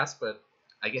that fast, but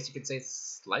I guess you could say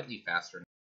it's slightly faster.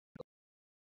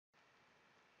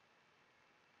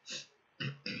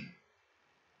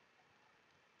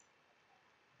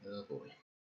 Oh boy.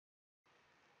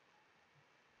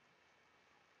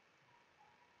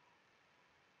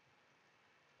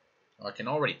 Oh, I can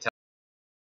already tell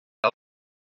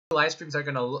live streams are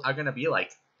gonna be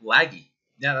like laggy.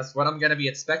 Yeah, that's what I'm gonna be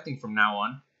expecting from now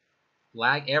on.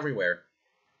 Lag everywhere.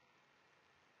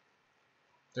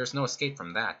 There's no escape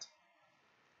from that.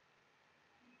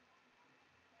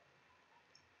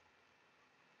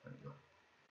 There we go.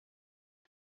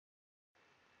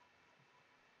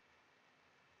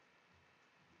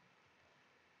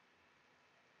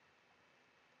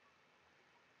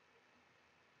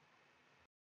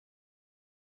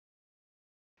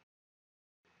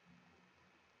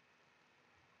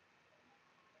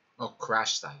 Oh,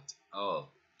 crash site. Oh,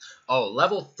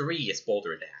 level 3 is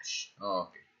Boulder Dash. Oh,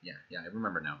 okay. Yeah, I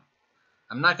remember now.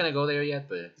 I'm not gonna go there yet,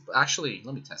 but actually,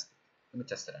 let me test it. Let me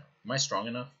test it out. Am I strong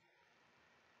enough?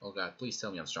 Oh god, please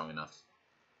tell me I'm strong enough.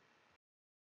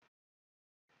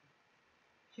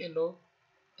 Hello,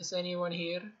 is anyone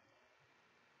here?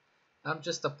 I'm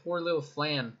just a poor little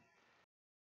flan.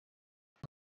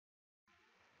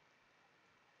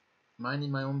 Minding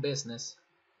my own business.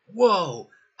 Whoa!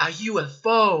 A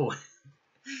UFO!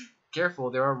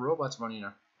 Careful, there are robots running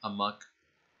amok.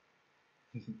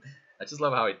 I just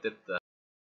love how he did the...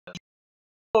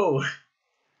 Oh!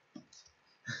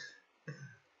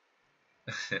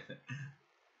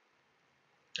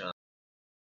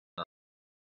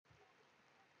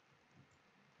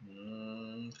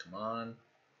 Come on.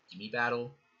 Give me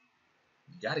battle.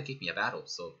 You gotta give me a battle,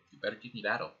 so you better give me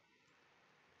battle.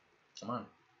 Come on.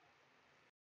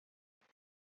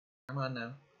 Come on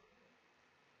now.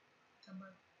 Come on.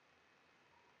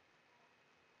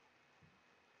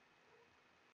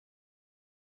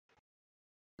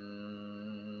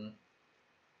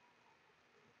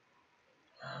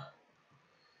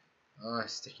 Oh,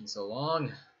 it's taking so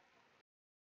long.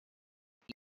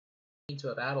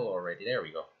 Into a battle already. There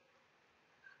we go.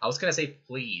 I was gonna say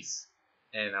please,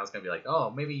 and I was gonna be like, oh,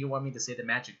 maybe you want me to say the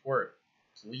magic word,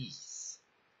 please.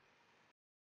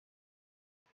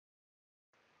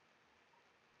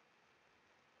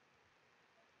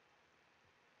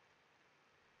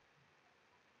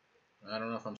 I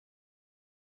don't know if I'm,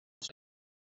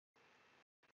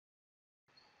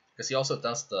 because he also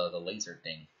does the laser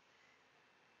thing.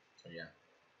 So yeah,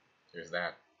 there's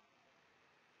that.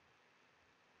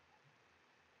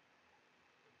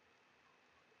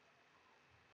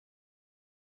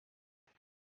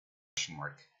 Question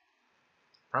mark.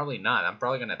 Probably not. I'm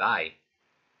probably gonna die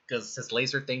because his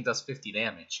laser thing does 50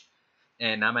 damage,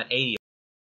 and I'm at 80.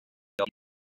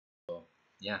 So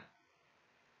yeah.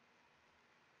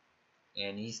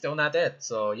 And he's still not dead,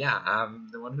 so yeah, I'm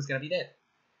the one who's gonna be dead.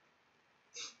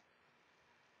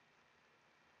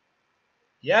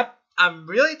 Yep, I'm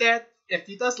really dead. If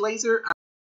he does laser,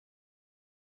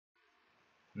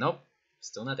 nope,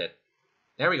 still not dead.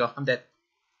 There we go, I'm dead.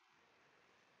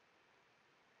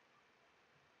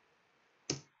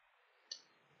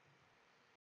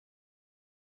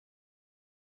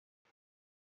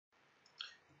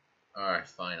 Alright,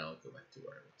 fine, I'll go back to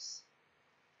where I was.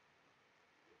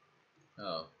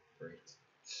 Oh, great.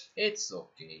 It's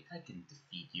okay, I can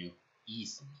defeat you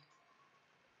easily.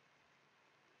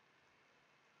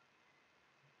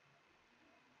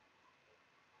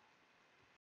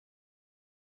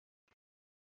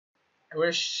 I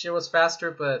wish it was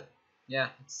faster, but yeah,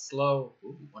 it's slow.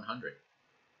 Ooh, 100.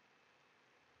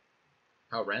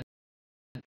 How random.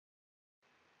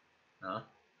 Huh?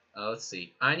 Let's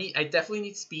see. I definitely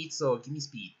need speed, so give me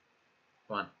speed.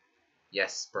 Come on.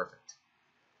 Yes, perfect.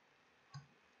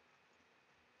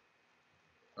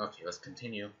 Okay, let's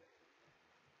continue.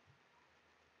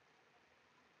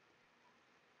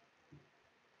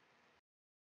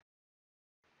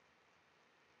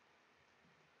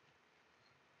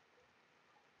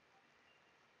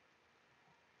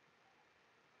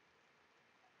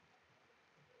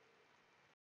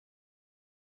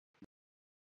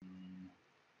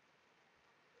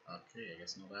 Okay, I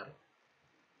guess no battle.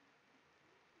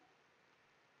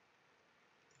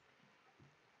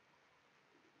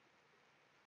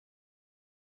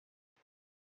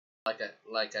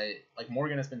 Like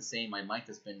Morgan has been saying, my mic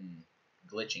has been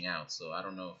glitching out, so I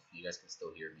don't know if you guys can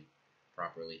still hear me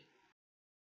properly.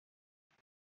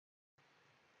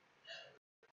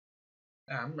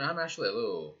 I'm actually a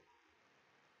little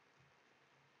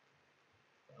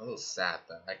sad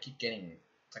that I keep getting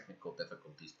technical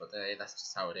difficulties, but that's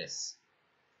just how it is.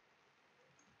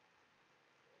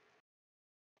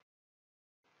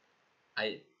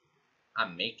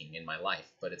 I'm making in my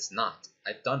life, but it's not.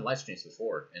 I've done live streams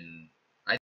before, and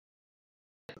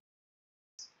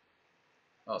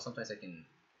sometimes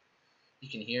you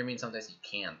can hear me, and sometimes you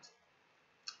can't.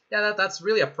 Yeah, that's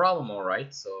really a problem, all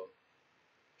right. So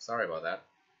sorry about that.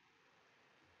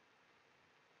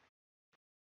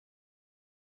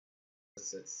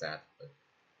 It's sad, but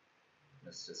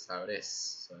that's just how it is.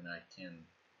 So I can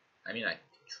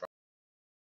try.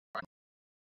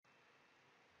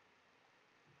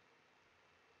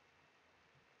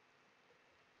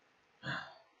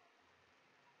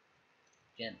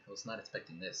 Again, I was not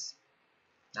expecting this.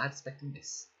 Not expecting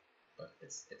this, but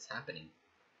it's happening.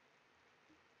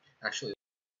 Actually,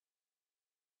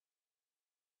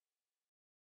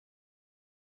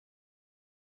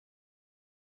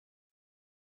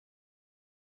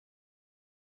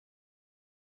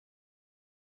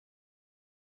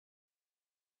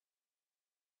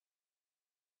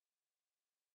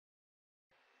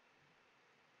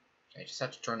 I just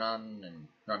have to turn on and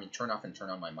turn off and turn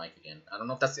on my mic again. I don't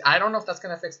know if that's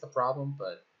gonna fix the problem,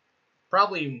 but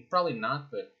probably not.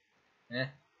 But eh.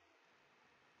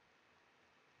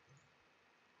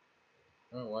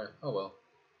 Oh well.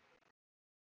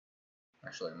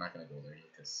 Actually, I'm not gonna go there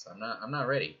because I'm not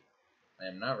ready. I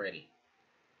am not ready.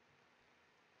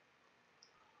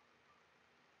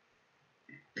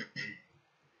 There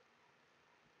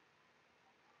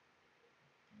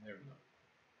we go.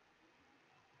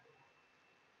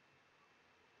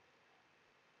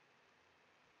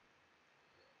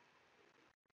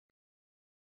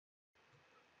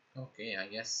 Okay, I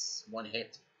guess one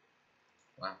hit.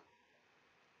 Wow.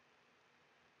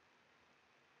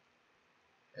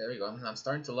 There we go. I'm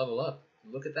starting to level up.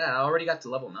 Look at that. I already got to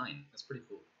level 9. That's pretty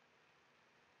cool.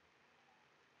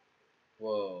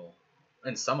 Whoa.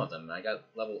 And some of them. I got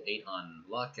level 8 on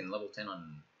luck and level 10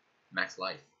 on max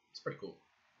life. It's pretty cool.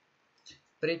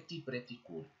 Pretty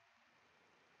cool.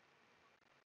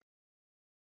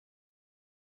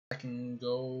 I can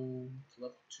go to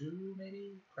level 2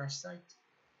 maybe? Crash site?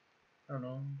 I don't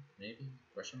know. Maybe?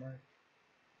 Question mark?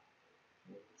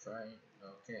 We'll try.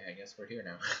 Okay, I guess we're here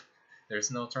now.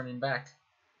 There's no turning back.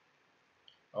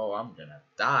 Oh, I'm gonna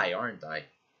die, aren't I?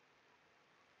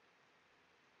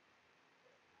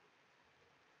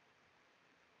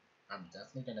 I'm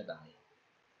definitely gonna die.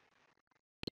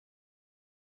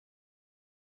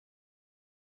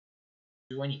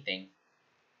 Do anything.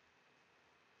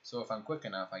 So if I'm quick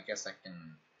enough, I guess I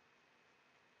can.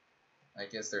 I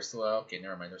guess there's still okay.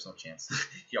 Never mind. There's no chance.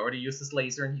 He already used his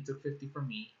laser and he took 50 from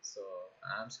me, so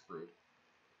I'm screwed.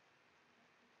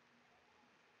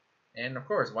 And of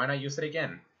course, why not use it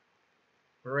again?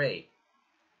 Hooray!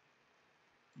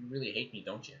 You really hate me,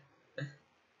 don't you?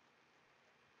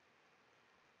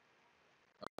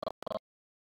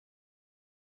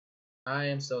 I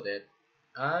am so dead.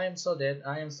 I am so dead.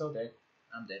 I am so dead.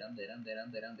 I'm dead. I'm dead. I'm dead.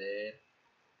 I'm dead. I'm dead.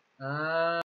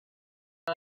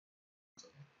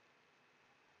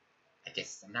 I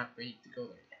guess I'm not ready to go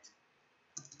there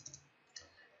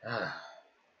yet.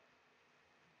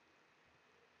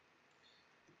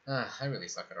 I really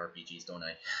suck at RPGs, don't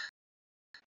I?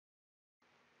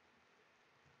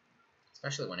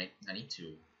 Especially when I need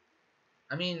to.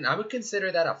 I mean, I would consider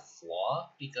that a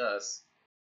flaw because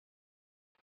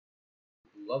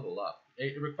level up.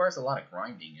 It requires a lot of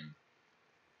grinding,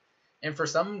 and for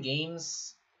some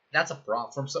games, that's a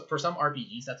problem. For some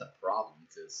RPGs, that's a problem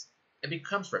because it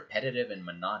becomes repetitive and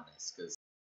monotonous because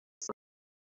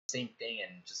same thing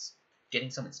and just getting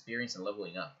some experience and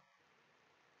leveling up.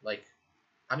 Like,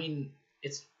 I mean,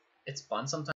 it's fun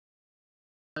sometimes.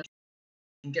 It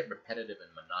can get repetitive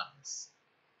and monotonous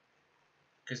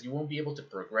because you won't be able to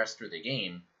progress through the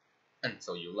game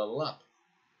until you level up,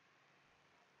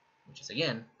 which is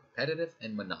again repetitive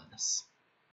and monotonous.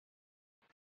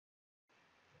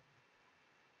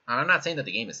 And I'm not saying that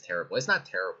the game is terrible. It's not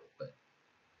terrible, but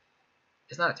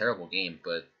it's not a terrible game.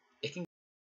 But it can.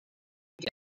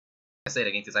 I say it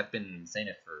again because I've been saying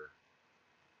it for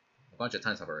a bunch of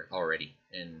times already,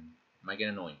 and it might get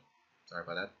annoying. Sorry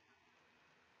about that.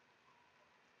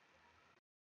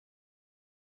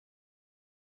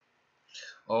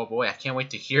 Oh boy, I can't wait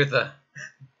to hear the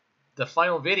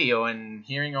final video and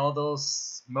hearing all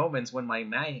those moments when my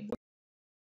mind.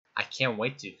 I can't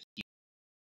wait to hear,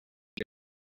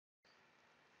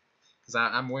 because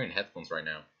I'm wearing headphones right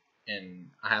now and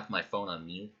I have my phone on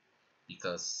mute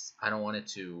because I don't want it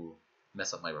to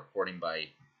mess up my recording by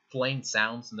playing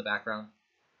sounds in the background.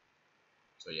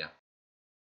 So yeah.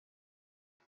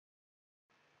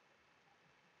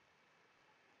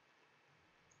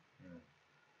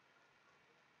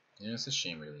 Yeah, it's a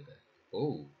shame really that.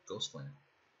 Oh, Ghost Flame.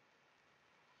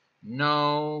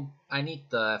 No, I need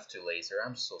the F2 laser.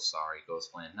 I'm so sorry,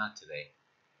 Ghost Flame. Not today.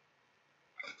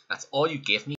 That's all you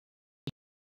give me?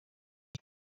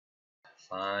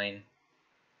 Fine.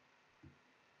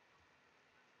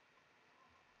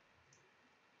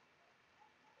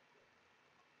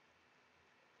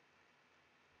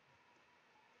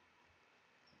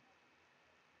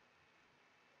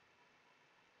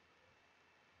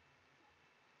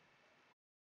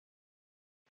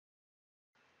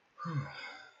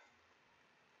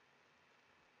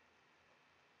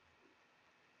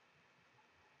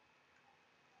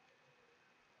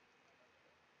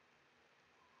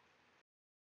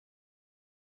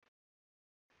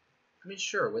 I mean,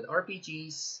 sure, with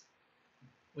RPGs,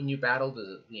 when you battle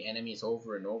the enemies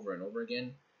over and over and over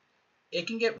again, it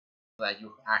can get that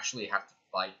you actually have to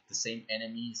fight the same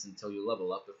enemies until you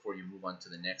level up before you move on to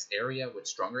the next area with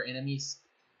stronger enemies.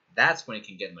 That's when it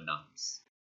can get monotonous.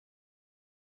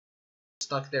 You're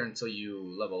stuck there until you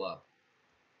level up.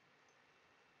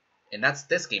 And that's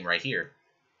this game right here.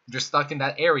 You're stuck in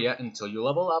that area until you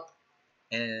level up,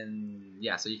 and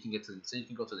yeah, so you can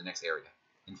go to the next area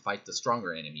and fight the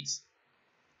stronger enemies.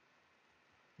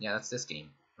 Yeah, that's this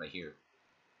game right here.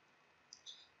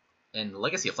 And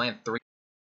Legacy of Flan 3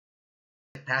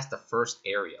 past the first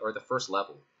area or the first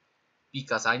level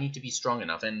because I need to be strong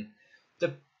enough. And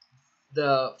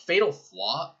the fatal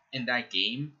flaw in that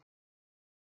game,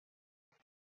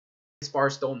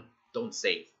 bars don't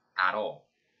save at all.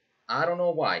 I don't know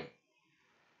why.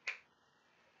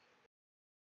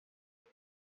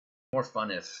 More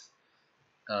fun if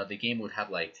the game would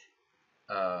have like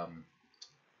um,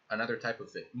 another type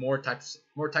of more types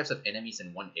of enemies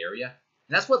in one area.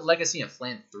 And that's what Legacy of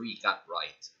Flan 3 got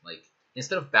right. Like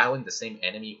instead of battling the same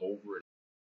enemy over and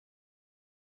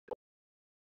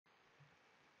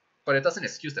but it doesn't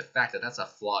excuse the fact that that's a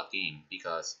flawed game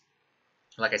because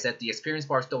like I said, the experience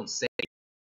bars don't save.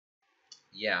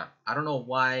 Yeah, I don't know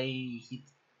why he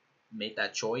made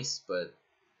that choice, but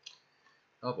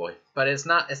oh boy. But it's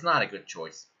not a good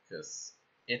choice because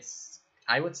it's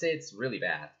I would say it's really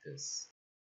bad because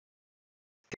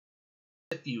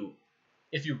if you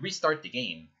restart the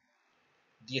game,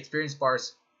 the experience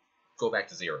bars go back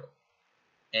to 0.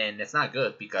 And it's not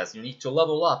good because you need to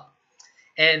level up.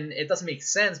 And it doesn't make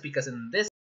sense because in this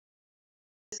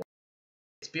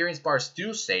experience bars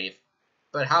do save,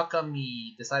 but how come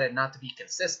he decided not to be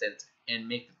consistent and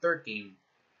make the third game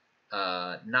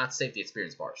not save the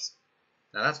experience bars?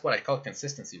 Now that's what I call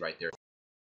consistency right there.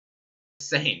 Just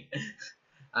saying.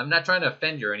 I'm not trying to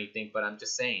offend you or anything, but I'm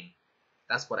just saying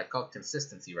that's what I call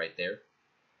consistency right there.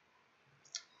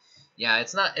 Yeah,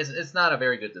 it's not a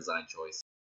very good design choice.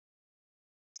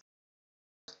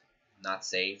 Not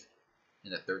save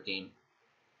in the third game.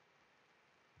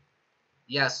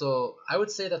 Yeah, so I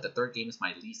would say that the third game is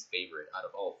my least favorite out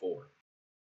of all 4.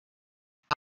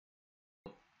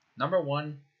 Number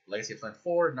 1, Legacy of Flan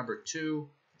 4. Number 2,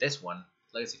 this one,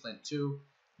 Legacy of Flan 2.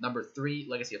 Number 3,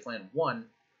 Legacy of Flan 1.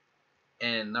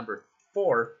 And number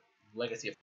 4, Legacy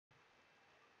of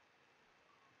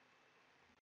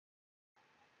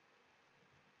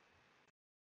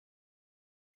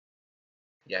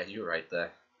Yeah, you're right.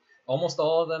 Almost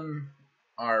all of them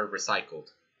are recycled.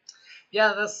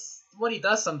 Yeah, that's what he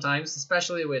does sometimes,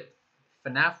 especially with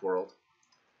FNAF World.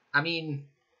 I mean,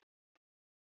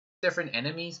 different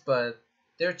enemies, but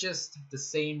they're just the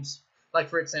same. Like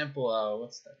for example,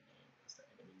 what's that name? What's that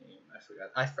enemy name? I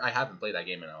forgot. I haven't played that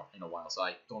game in a while, so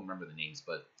I don't remember the names.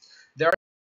 But there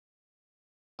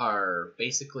are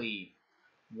basically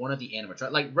one of the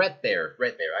animatronics, like Red Bear.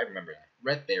 Red Bear, I remember that.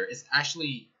 Red Bear is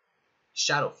actually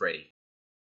Shadow Freddy.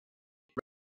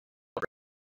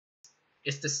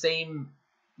 It's the same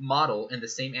model and the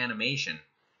same animation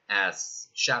as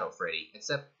Shadow Freddy,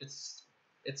 except it's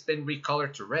been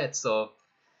recolored to red, so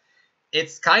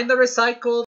it's kind of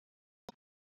recycled.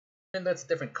 And that's a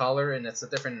different color and it's a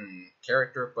different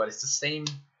character, but it's the same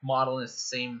model and it's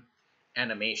the same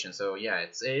animation. So yeah,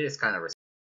 it is kind of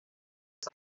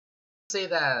say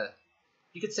that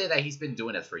you could say that he's been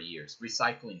doing it for years,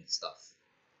 recycling stuff.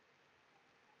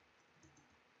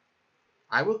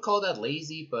 I would call that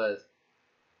lazy, but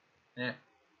eh.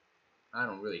 I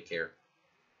don't really care.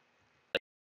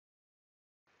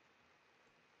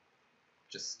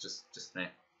 Just meh.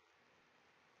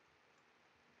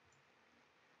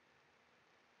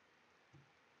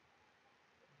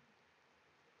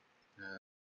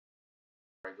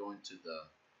 I go into the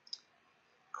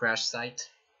crash site.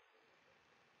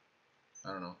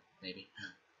 I don't know, maybe.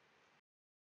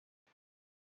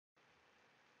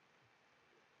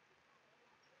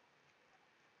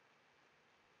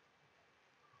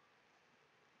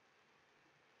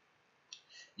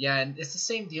 Yeah, and it's the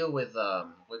same deal with like,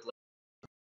 the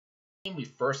game we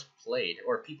first played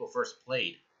or people first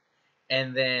played,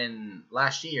 and then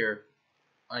last year,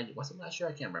 I was it last year?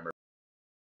 I can't remember.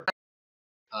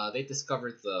 They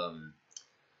discovered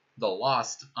the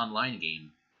lost online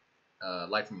game,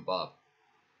 Light from Above,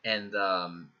 and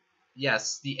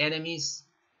yes, the enemies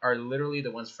are literally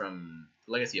the ones from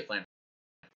Legacy of Flan.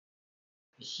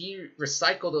 He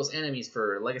recycled those enemies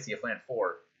for Legacy of Flan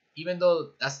 4, even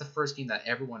though that's the first game that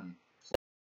everyone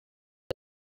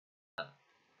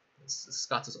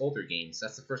Scott's older games.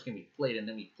 That's the first game we played, and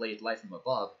then we played Light from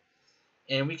Above,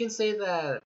 and we can say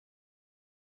that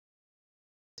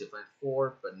Flan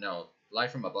 4, but no, Light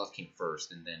from Above came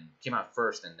out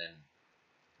first, and then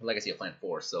Legacy of Flan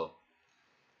 4. So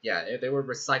yeah, they were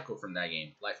recycled from that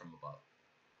game, Light from Above.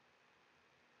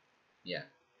 Yeah,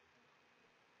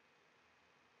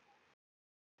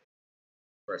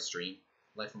 for a stream,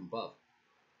 Light from Above.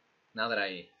 Now that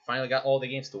I finally got all the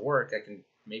games to work, I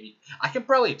can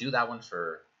probably do that one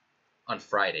for on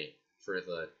Friday for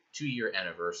the 2-year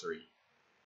anniversary.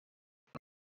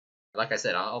 Like I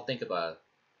said, I'll think about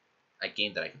a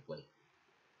game that I can play.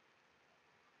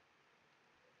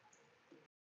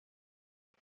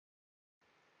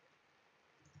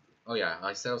 Oh yeah,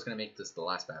 I said I was gonna make this the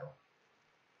last battle.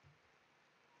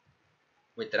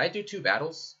 Wait, did I do 2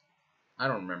 battles? I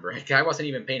don't remember. I wasn't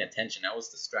even paying attention. I was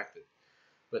distracted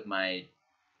with my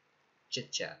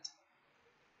chit chat.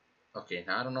 Okay,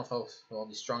 now I don't know if I'll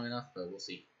be strong enough, but we'll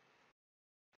see.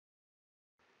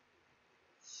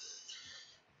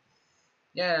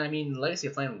 Yeah, I mean, Legacy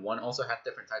of Flan 1 also had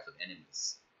different types of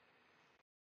enemies.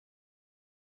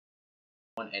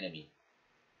 One enemy.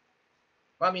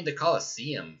 Well, I mean, the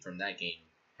Coliseum from that game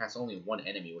has only one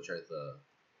enemy, which are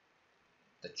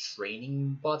the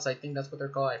training bots. I think that's what they're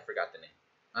called. I forgot the name.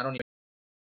 I don't even.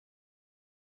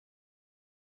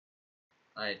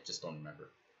 I just don't remember.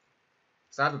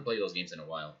 Because I haven't played those games in a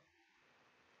while.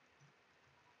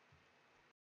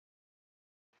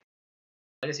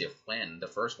 Legacy of Flan, the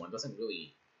first one, doesn't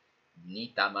really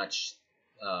need that much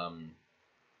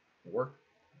work.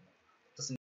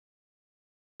 Doesn't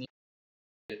need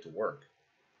it to work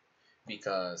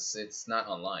because it's not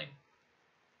online.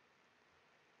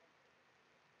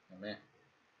 Oh, man.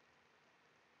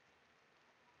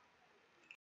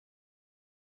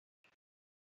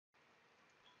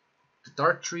 The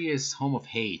Dark Tree is home of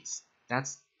hate.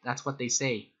 That's what they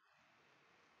say.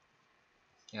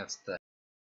 Yeah, it's the.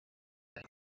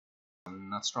 I'm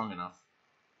not strong enough.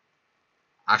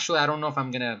 Actually, I don't know if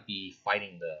I'm gonna be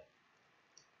fighting the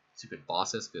stupid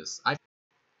bosses because I.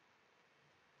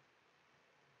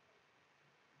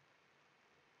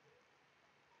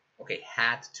 Okay,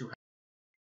 had to.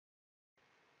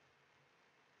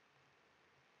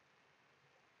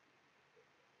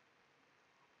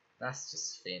 That's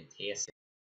just fantastic.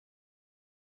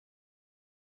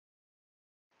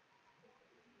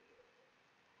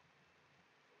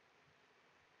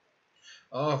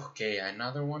 Okay,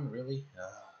 another one, really?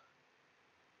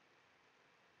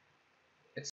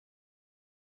 It's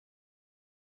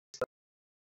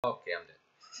okay. I'm dead.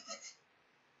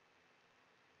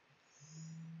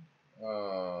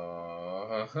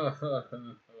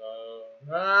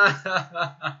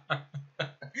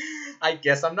 I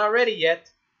guess I'm not ready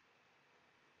yet.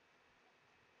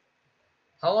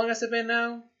 How long has it been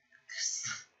now?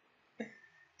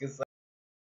 Because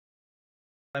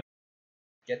I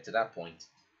get to that point.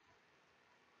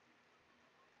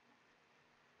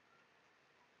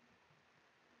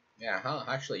 Yeah.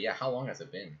 How long has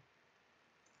it been?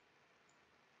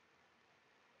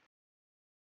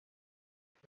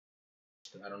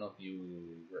 I don't know if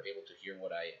you were able to hear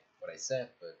what I said,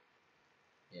 but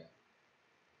yeah.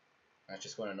 I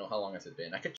just want to know how long has it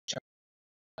been. I could check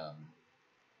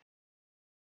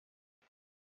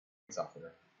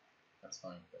software. That's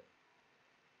fine. But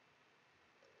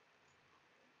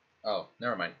oh,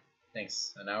 never mind.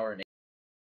 Thanks. An hour and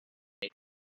 8.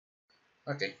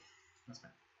 Okay, that's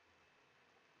fine.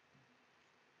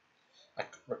 I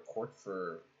could record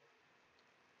for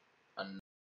an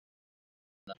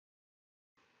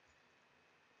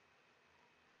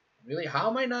really. How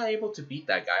am I not able to beat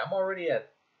that guy? I'm already at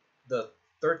the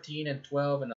 13 and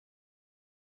 12 and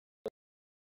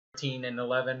 13 and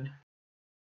 11.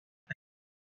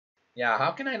 Yeah,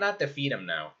 how can I not defeat him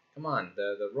now? Come on,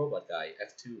 the robot guy,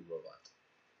 F2 robot.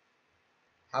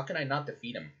 How can I not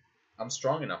defeat him? I'm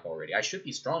strong enough already. I should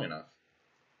be strong enough.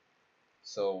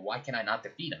 So why can I not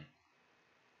defeat him?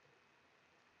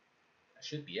 I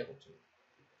should be able to.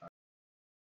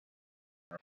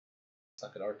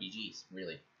 Suck at RPGs,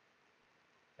 really.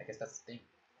 I guess that's the thing.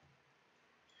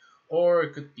 Or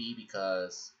it could be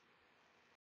because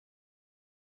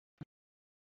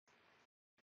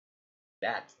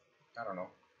that. I don't know.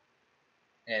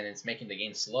 And it's making the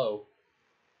game slow.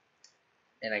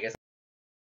 And I guess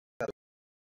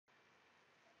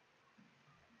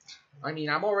I mean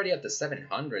I'm already at the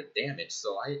 700 damage,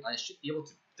 so I should be able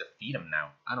to defeat him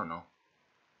now. I don't know.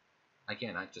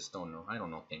 Again, I just don't know. I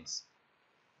don't know things.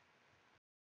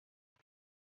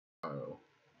 Oh.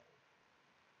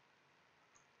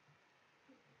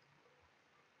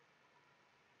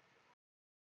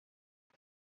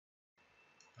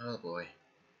 Oh boy.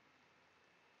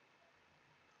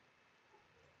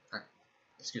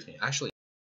 Excuse me. Actually,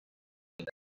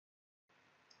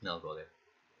 no, I'll go there.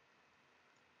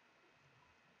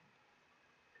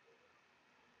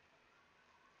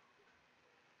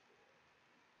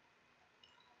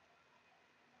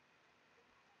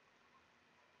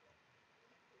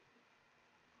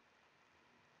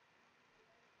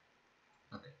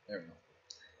 Okay, there we go.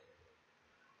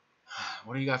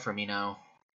 What do you got for me now?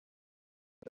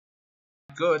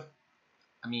 Good.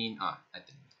 I mean, I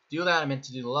didn't do that. I meant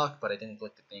to do the luck, but I didn't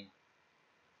click the thing.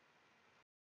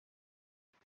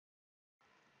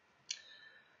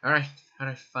 Alright,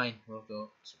 fine. We'll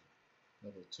go to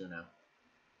level 2 now.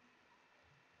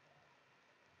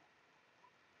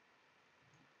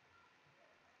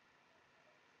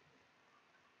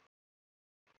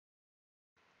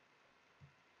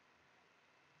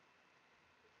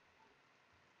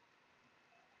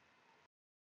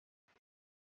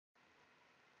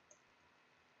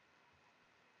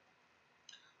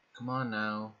 Come on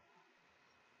now.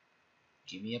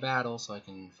 Give me a battle so I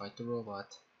can fight the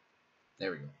robot.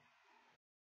 There we go.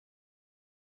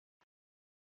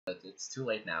 But it's too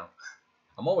late now.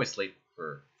 I'm always late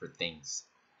for things.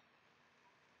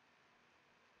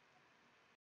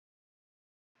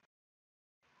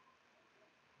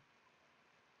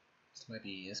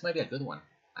 This might be a good one,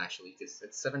 actually, because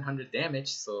it's 700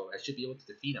 damage, so I should be able to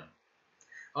defeat him.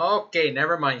 Okay,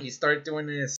 never mind. He started doing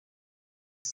this.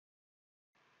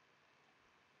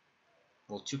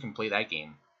 Well, 2 can play that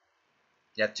game.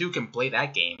 Yeah, 2 can play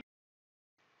that game.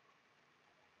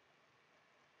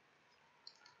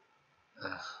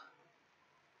 Ugh.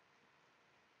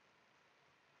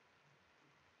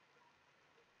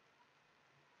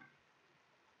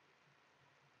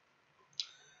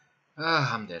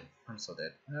 I'm dead. I'm so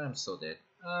dead. I'm so dead.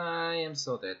 I am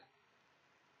so dead.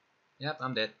 Yep,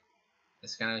 I'm dead.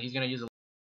 He's gonna use a.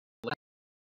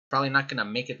 Probably not gonna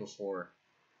make it before.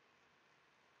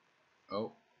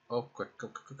 Oh, quick,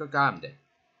 I'm dead.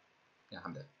 Yeah,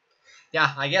 I'm dead.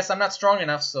 Yeah, I guess I'm not strong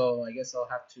enough, so I guess I'll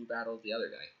have to battle the other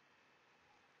guy.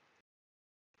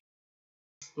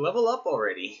 Level up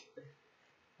already.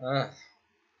 Oh,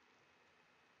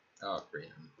 great.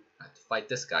 I have to fight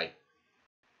this guy.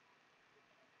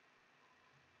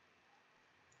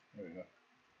 There we go.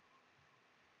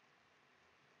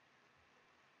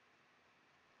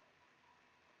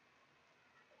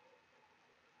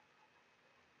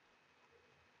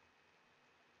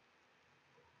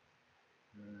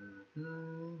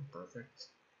 Perfect.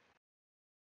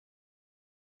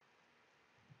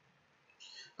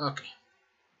 Okay.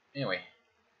 Anyway.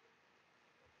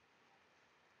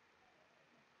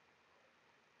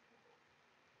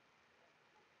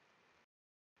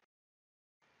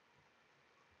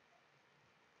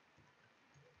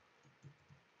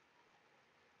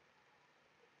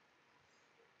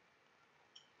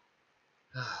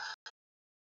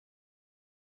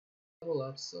 Level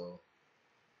up, so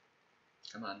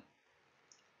come on.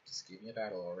 Just give me a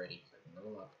battle already so I can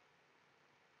level up.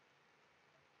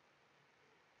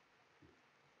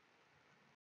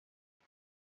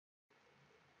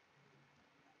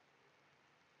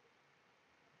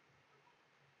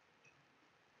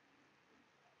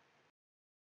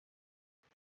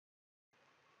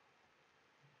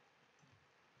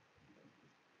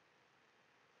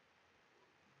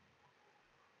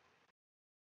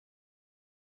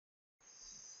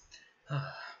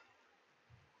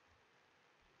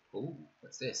 Ooh,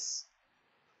 what's this?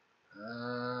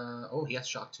 Oh, he has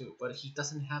shock too, but he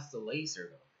doesn't have the laser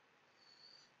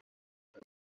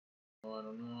though. I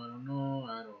don't know.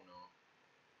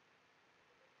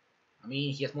 I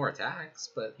mean, he has more attacks,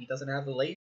 but he doesn't have the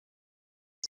laser.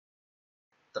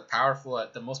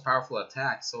 The most powerful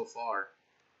attack so far.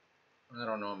 I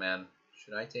don't know, man.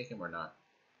 Should I take him or not?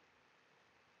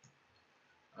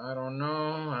 I don't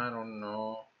know. I don't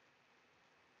know.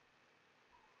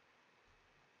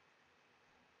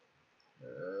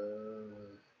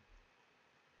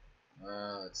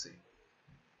 Let's see.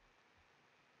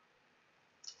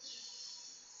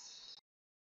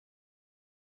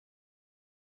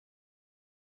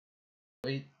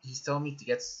 He's telling me to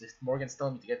get Morgan's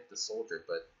telling me to get the soldier,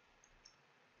 but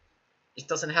it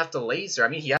doesn't have the laser. I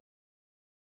mean, he has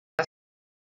the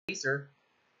laser.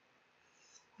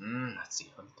 Let's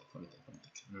see. Let me think.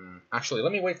 Actually,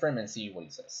 let me wait for him and see what he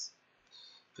says.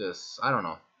 Because I don't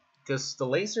know. Because the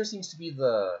laser seems to be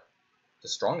the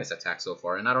strongest attack so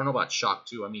far, and I don't know about shock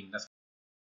too. I mean, that's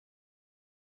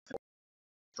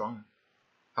strong.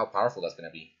 How powerful that's gonna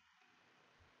be.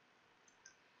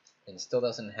 And it still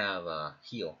doesn't have a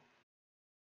heal.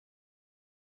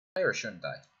 Die or shouldn't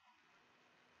die?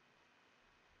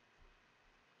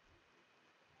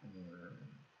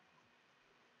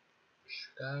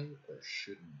 Should I or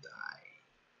shouldn't die?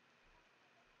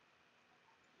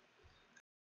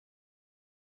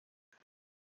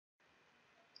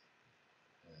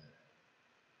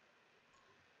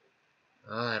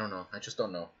 I don't know. I just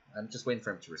don't know. I'm just waiting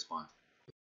for him to respond.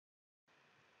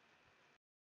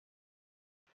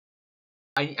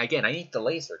 Again, I need the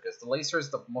laser, because the laser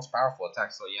is the most powerful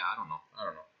attack, so yeah, I don't know.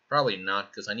 Probably not,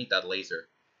 because I need that laser.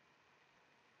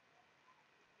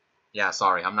 Yeah,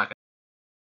 sorry, I'm not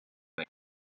gonna...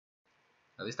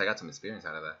 At least I got some experience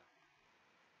out of that.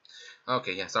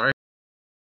 Okay, yeah, sorry.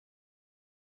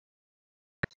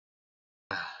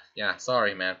 Yeah,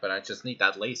 sorry, man, but I just need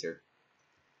that laser.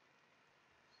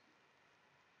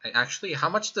 Actually, how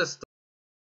much does the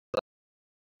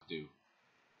do?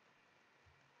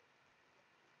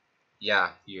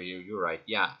 Yeah, you're right.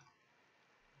 Yeah.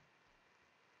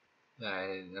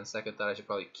 On second thought, I should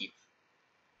probably keep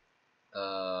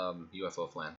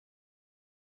UFO Flan.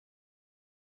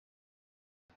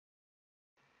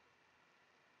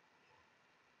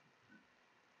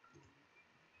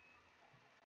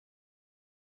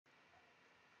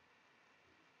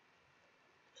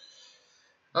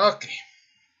 Okay,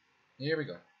 here we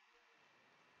go.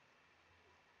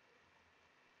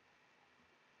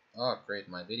 Oh great,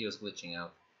 my video is glitching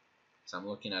out. So I'm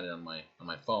looking at it on my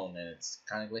phone, and it's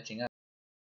kind of glitching out.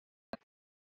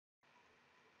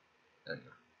 There you go.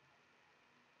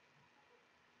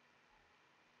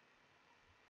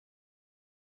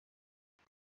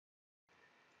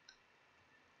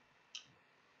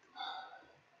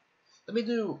 Let me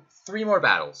do 3 more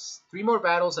battles. 3 more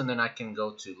battles, and then I can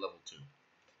go to level 2.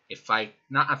 If I'm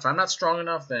not strong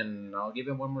enough, then I'll give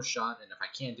it one more shot. And if I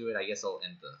can't do it, I guess I'll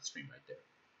end the stream right there,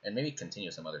 and maybe continue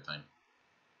some other time.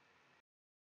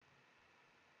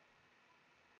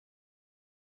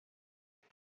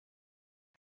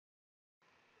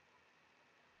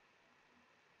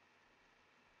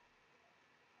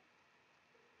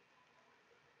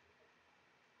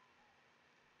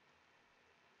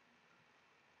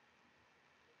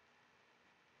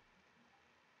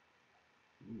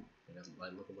 Ooh, I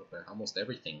leveled up at almost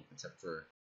everything except for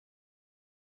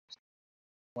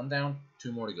 1 down,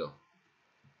 2 more to go.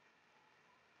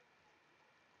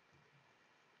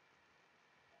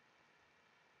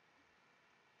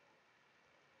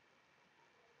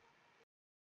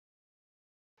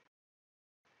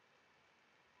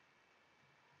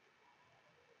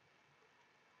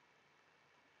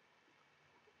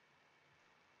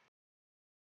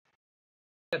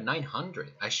 At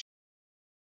 900, I should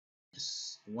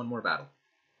just 1 more battle.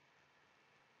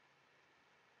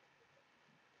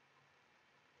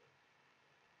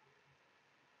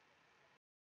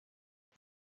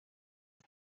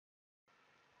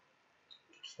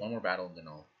 Just 1 more battle, and then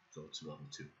I'll go to level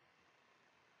 2.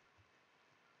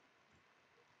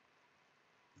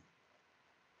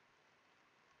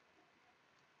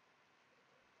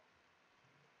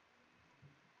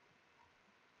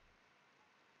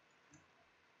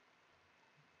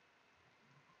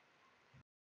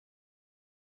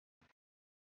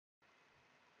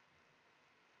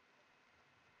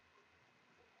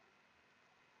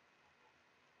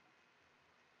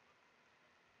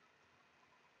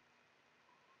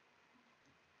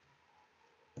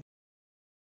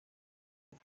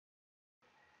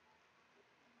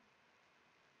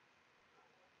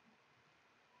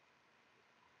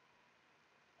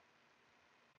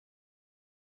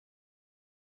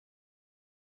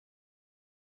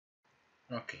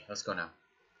 Okay, let's go now.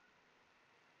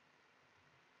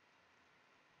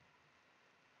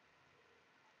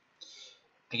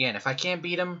 Again, if I can't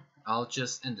beat him, I'll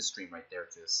just end the stream right there,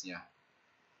 cause yeah,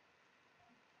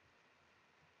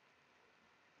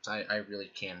 I really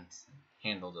can't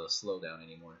handle the slowdown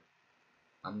anymore.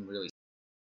 I'm really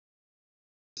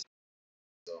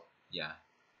so yeah.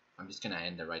 I'm just gonna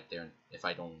end it right there if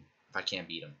I can't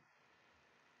beat him.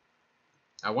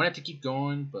 I wanted to keep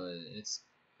going, but it's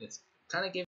kind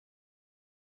of giving.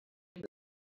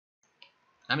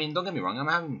 I mean, don't get me wrong, I'm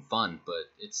having fun, but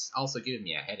it's also giving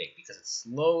me a headache because it's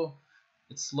slow.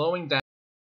 It's slowing down.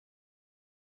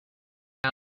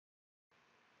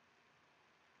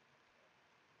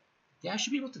 Yeah, I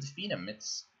should be able to defeat him.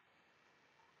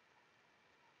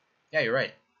 Yeah, you're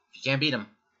right. If you can't beat him,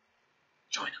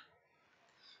 join him.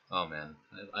 Oh man,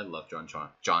 I love John Tron.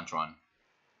 John Tron.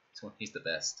 He's the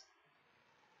best.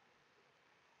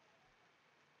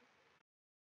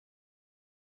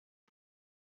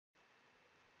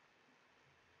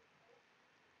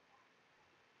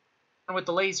 With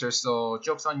the laser, so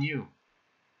joke's on you.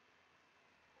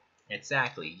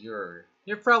 Exactly. You're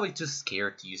probably too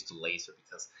scared to use the laser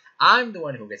because I'm the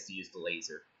one who gets to use the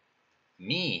laser.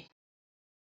 Me.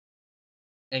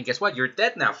 And guess what? You're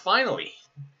dead now, finally.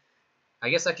 I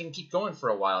guess I can keep going for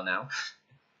a while now.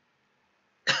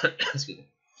 Excuse me.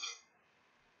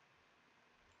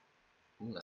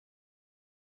 Ooh,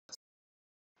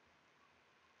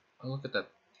 oh, look at that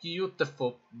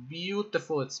beautiful,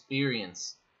 beautiful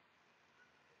experience.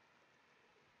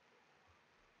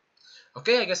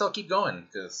 Okay, I guess I'll keep going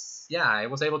because yeah, I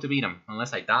was able to beat him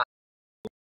unless I die.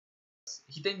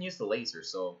 He didn't use the laser,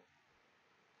 so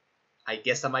I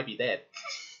guess I might be dead.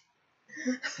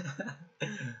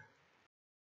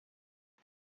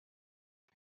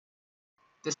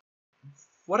 This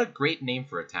what a great name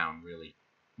for a town, really.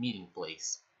 Meeting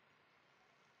place,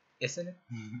 isn't it?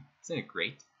 Isn't it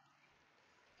great?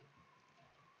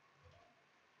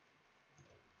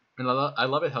 And I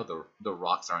love it how the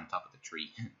rocks are on top of the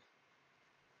tree.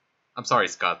 I'm sorry,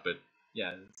 Scott, but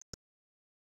yeah.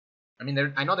 I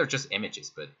mean, I know they're just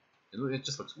images, but it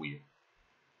just looks weird.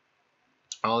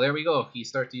 Oh, there we go. He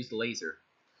started to use the laser.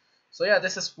 So yeah,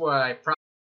 this is why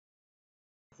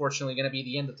unfortunately gonna be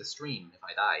the end of the stream if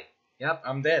I die. Yep,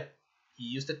 I'm dead. He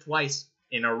used it twice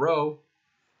in a row.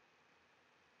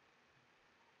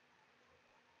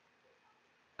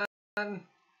 And,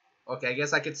 okay, I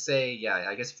guess I could say, yeah,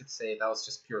 I guess you could say that was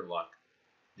just pure luck.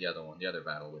 The other one, the other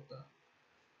battle with the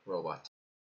robot.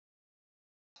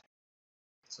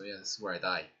 So yeah, this is where I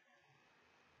die.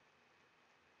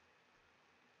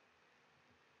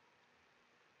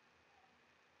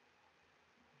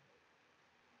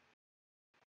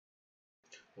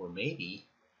 Or maybe,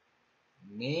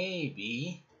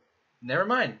 never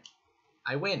mind.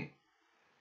 I win.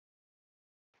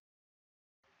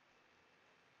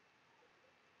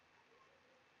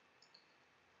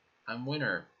 I'm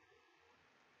winner.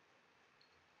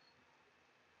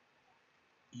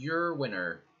 You're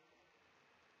winner.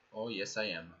 Oh yes, I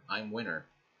am. I'm winner.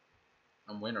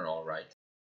 I'm winner, all right.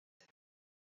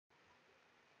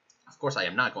 Of course, I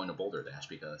am not going to Boulder Dash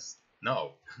because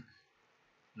no,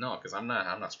 no, because I'm not.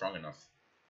 I'm not strong enough.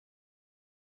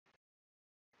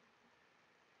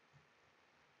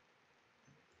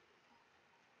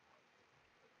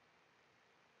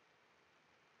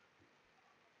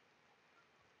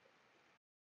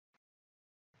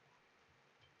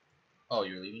 Oh,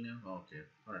 you're leaving now? Oh, okay.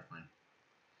 All right, fine.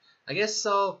 I guess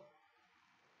I'll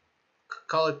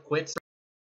call it quits.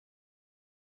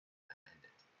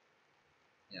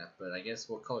 Yeah, but I guess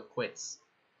we'll call it quits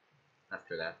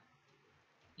after that.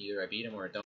 Either I beat him or I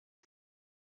don't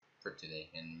for today,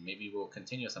 and maybe we'll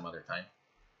continue some other time.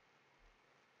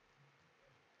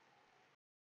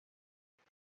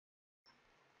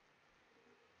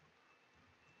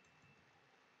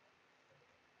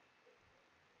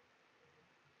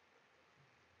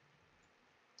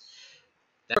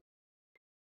 That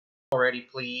already,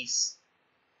 please.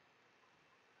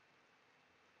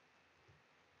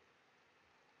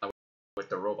 With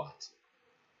the robot.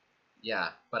 Yeah,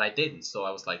 but I didn't, so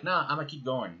I was like, nah, I'm gonna keep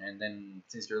going. And then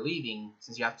since you're leaving,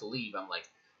 since you have to leave, I'm like,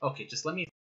 okay, just let me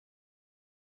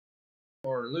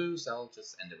or lose. I'll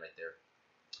just end it right there.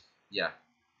 Yeah,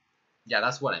 yeah,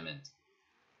 that's what I meant.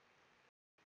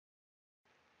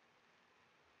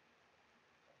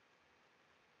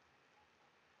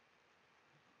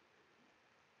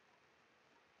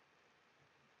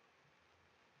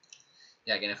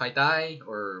 Yeah, again, if I die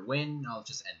or win, I'll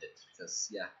just end it because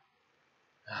yeah.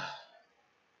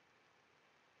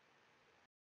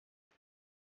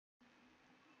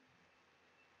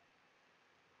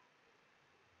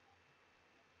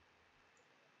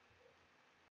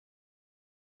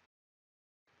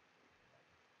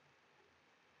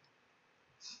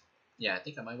 Yeah, I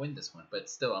think I might win this one, but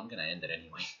still, I'm gonna end it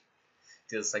anyway.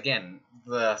 Because again,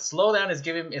 the slowdown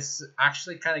is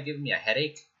actually kind of giving me a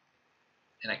headache,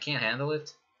 and I can't handle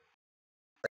it.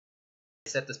 I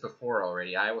said this before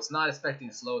already. I was not expecting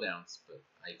slowdowns, but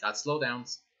I got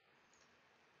slowdowns.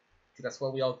 Because that's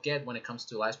what we all get when it comes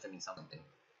to live streaming something.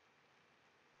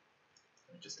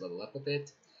 Let me just level up a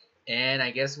bit, and I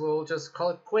guess we'll just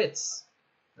call it quits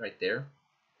right there.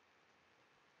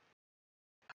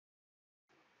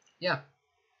 Yeah.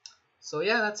 So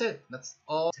yeah, that's it. That's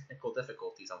all technical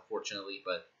difficulties, unfortunately,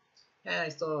 but yeah,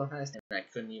 I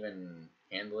couldn't even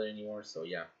handle it anymore. So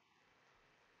yeah,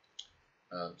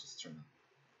 just turn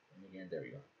on again. There we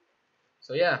go.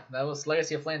 So yeah, that was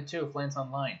Legacy of Flan 2, Flans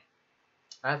Online.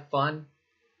 I had fun,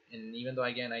 and even though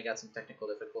again I got some technical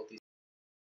difficulties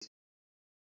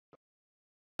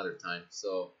another time.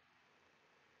 So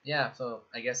yeah, so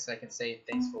I guess I can say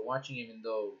thanks for watching, even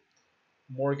though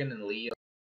Morgan and Leo,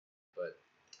 but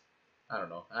I don't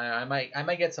know. I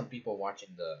might get some people watching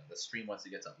the stream once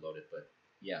it gets uploaded, but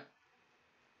yeah.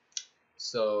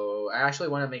 So I actually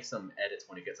want to make some edits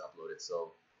when it gets uploaded.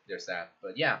 So there's that.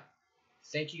 But yeah,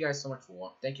 thank you guys so much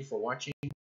thank you for watching.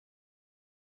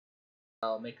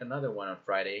 I'll make another one on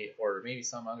Friday or maybe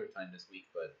some other time this week,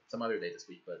 but some other day this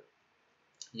week. But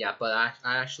yeah, but I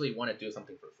actually want to do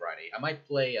something for Friday. I might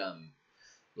play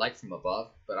Light from Above,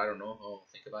 but I don't know. I'll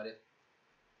think about it.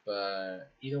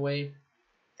 But either way,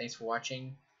 thanks for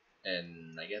watching,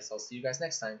 and I guess I'll see you guys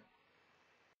next time.